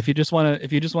guys? Yeah, and if you just want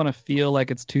to feel like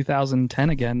it's 2010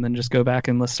 again, then just go back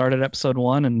and let's start at episode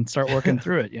 1 and start working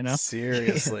through it. You know,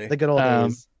 seriously, the good old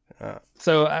days.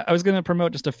 So I was going to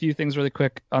promote just a few things really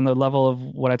quick on the level of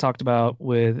what I talked about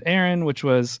with Aaron, which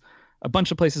was a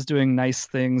bunch of places doing nice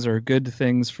things or good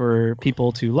things for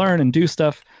people to learn and do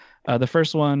stuff. The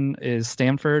first one is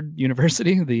Stanford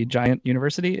University, the giant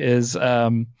university, is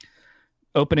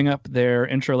opening up their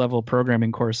intro-level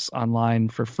programming course online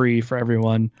for free for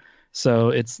everyone. So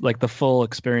it's like the full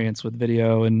experience with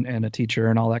video and a teacher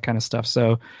and all that kind of stuff.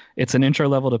 So it's an intro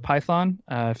level to Python.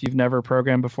 If you've never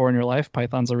programmed before in your life,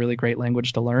 Python's a really great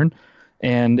language to learn.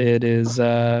 And it is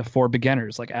for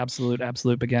beginners, like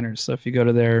absolute beginners. So if you go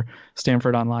to their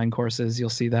Stanford online courses, you'll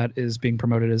see that is being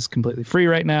promoted as completely free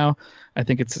right now. I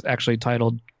think it's actually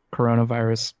titled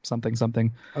Coronavirus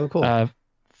something. Oh, cool.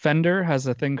 Fender has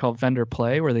a thing called Fender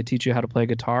Play where they teach you how to play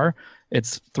guitar.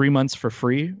 It's 3 months for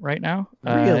free right now.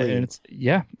 Really? And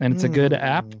it's a good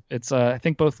app. It's I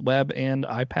think both web and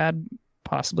iPad,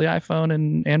 possibly iPhone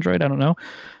and Android. I don't know.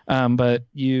 But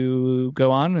you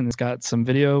go on and it's got some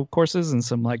video courses and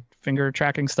some like finger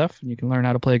tracking stuff, and you can learn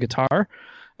how to play guitar,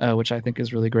 which I think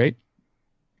is really great.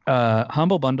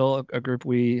 Humble Bundle, a group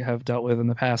we have dealt with in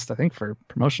the past, I think for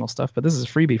promotional stuff, but this is a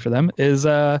freebie for them, is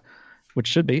which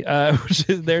should be,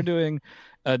 they're doing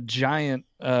a giant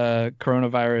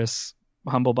coronavirus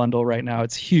Humble Bundle right now.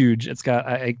 It's huge. It's got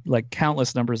like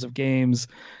countless numbers of games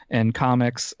and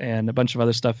comics and a bunch of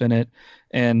other stuff in it.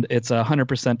 And it's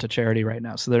 100% to charity right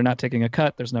now. So they're not taking a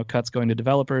cut. There's no cuts going to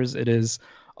developers. It is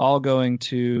all going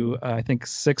to, I think,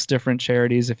 6 different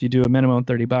charities. If you do a minimum of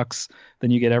 $30,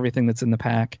 then you get everything that's in the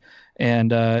pack.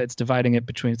 And it's dividing it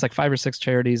between, it's like 5 or 6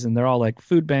 charities, and they're all like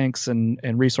food banks and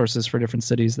resources for different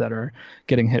cities that are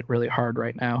getting hit really hard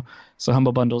right now. So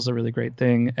Humble Bundle is a really great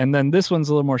thing. And then this one's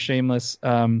a little more shameless,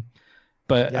 but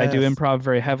yes. I do improv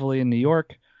very heavily in New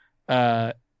York.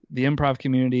 The improv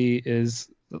community is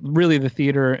really, the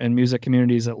theater and music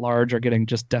communities at large are getting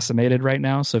just decimated right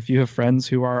now. So if you have friends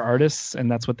who are artists and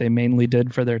that's what they mainly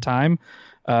did for their time,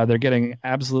 they're getting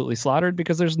absolutely slaughtered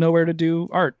because there's nowhere to do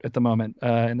art at the moment,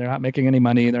 and they're not making any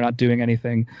money. They're not doing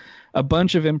anything. A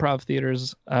bunch of improv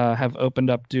theaters have opened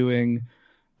up doing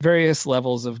various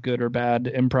levels of good or bad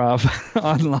improv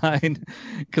online,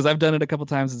 because I've done it a couple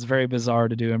times. It's very bizarre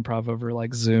to do improv over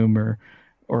like Zoom or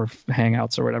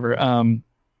Hangouts or whatever.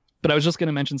 But I was just going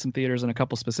to mention some theaters and a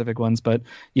couple specific ones. But,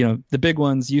 you know, the big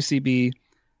ones, UCB,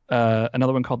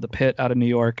 another one called The Pit out of New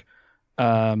York,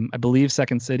 I believe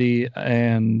Second City,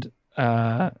 and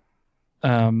the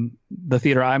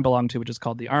theater I belong to, which is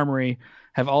called The Armory,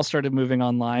 have all started moving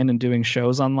online and doing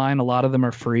shows online. A lot of them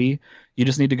are free. You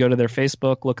just need to go to their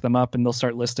Facebook, look them up, and they'll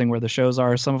start listing where the shows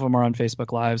are. Some of them are on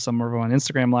Facebook Live, some of them are on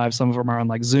Instagram Live, some of them are on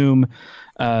like Zoom.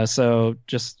 So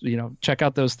just, check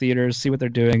out those theaters, see what they're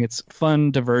doing. It's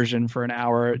fun diversion for an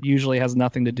hour. It usually has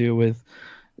nothing to do with,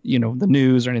 the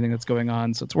news or anything that's going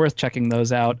on. So it's worth checking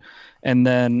those out. And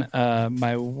then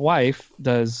my wife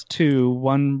does two,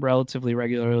 one relatively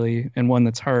regularly and one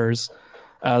that's hers.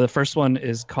 The first one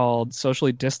is called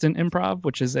Socially Distant Improv,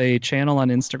 which is a channel on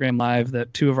Instagram Live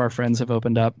that two of our friends have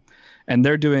opened up. And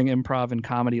they're doing improv and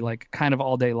comedy like kind of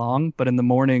all day long. But in the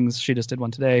mornings, she just did one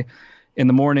today. In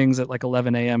the mornings at like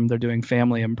 11 a.m., they're doing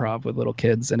family improv with little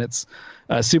kids. And it's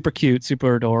super cute,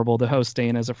 super adorable. The host,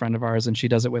 Dana, is a friend of ours, and she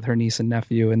does it with her niece and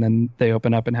nephew. And then they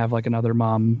open up and have like another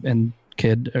mom and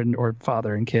kid or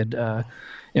father and kid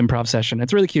improv session.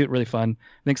 It's really cute, really fun.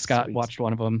 I think Scott watched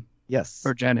one of them. Yes.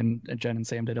 Or Jen and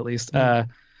Sam did at least.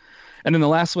 Mm-hmm. And then the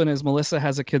last one is Melissa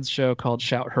has a kids show called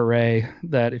Shout Hooray,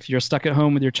 that if you're stuck at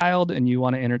home with your child and you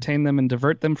want to entertain them and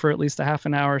divert them for at least a half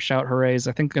an hour, Shout Hooray is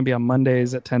I think going to be on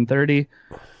Mondays at 4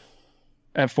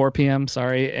 p.m.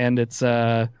 Sorry. And it's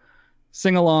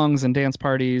sing-alongs and dance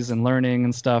parties and learning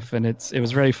and stuff. And it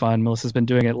was very fun. Melissa's been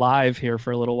doing it live here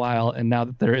for a little while. And now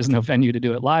that there is no venue to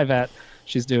do it live at,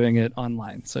 she's doing it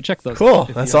online. So check those out. Cool.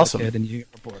 That's awesome. And you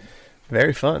get bored.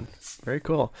 Very fun. Very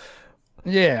cool.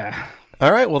 Yeah.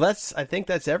 All right. Well, I think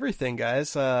that's everything,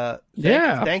 guys.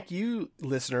 Thank you,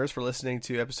 listeners, for listening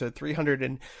to episode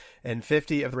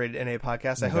 350 of the Rated NA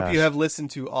podcast. I hope you have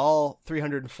listened to all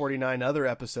 349 other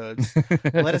episodes.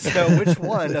 Let us know which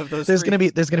one of those. There's gonna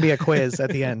be a quiz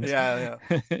at the end. Yeah.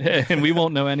 And we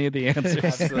won't know any of the answers.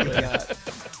 Absolutely not.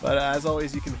 But as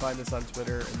always, you can find us on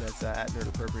Twitter, and that's at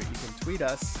NerdAppropriate. You can tweet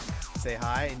us, say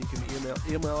hi, and you can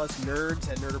email us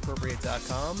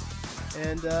nerds@nerdappropriate.com.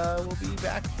 And we'll be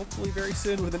back hopefully very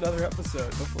soon with another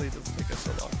episode. Hopefully it doesn't take us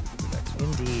so long to do the next one.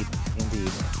 Indeed.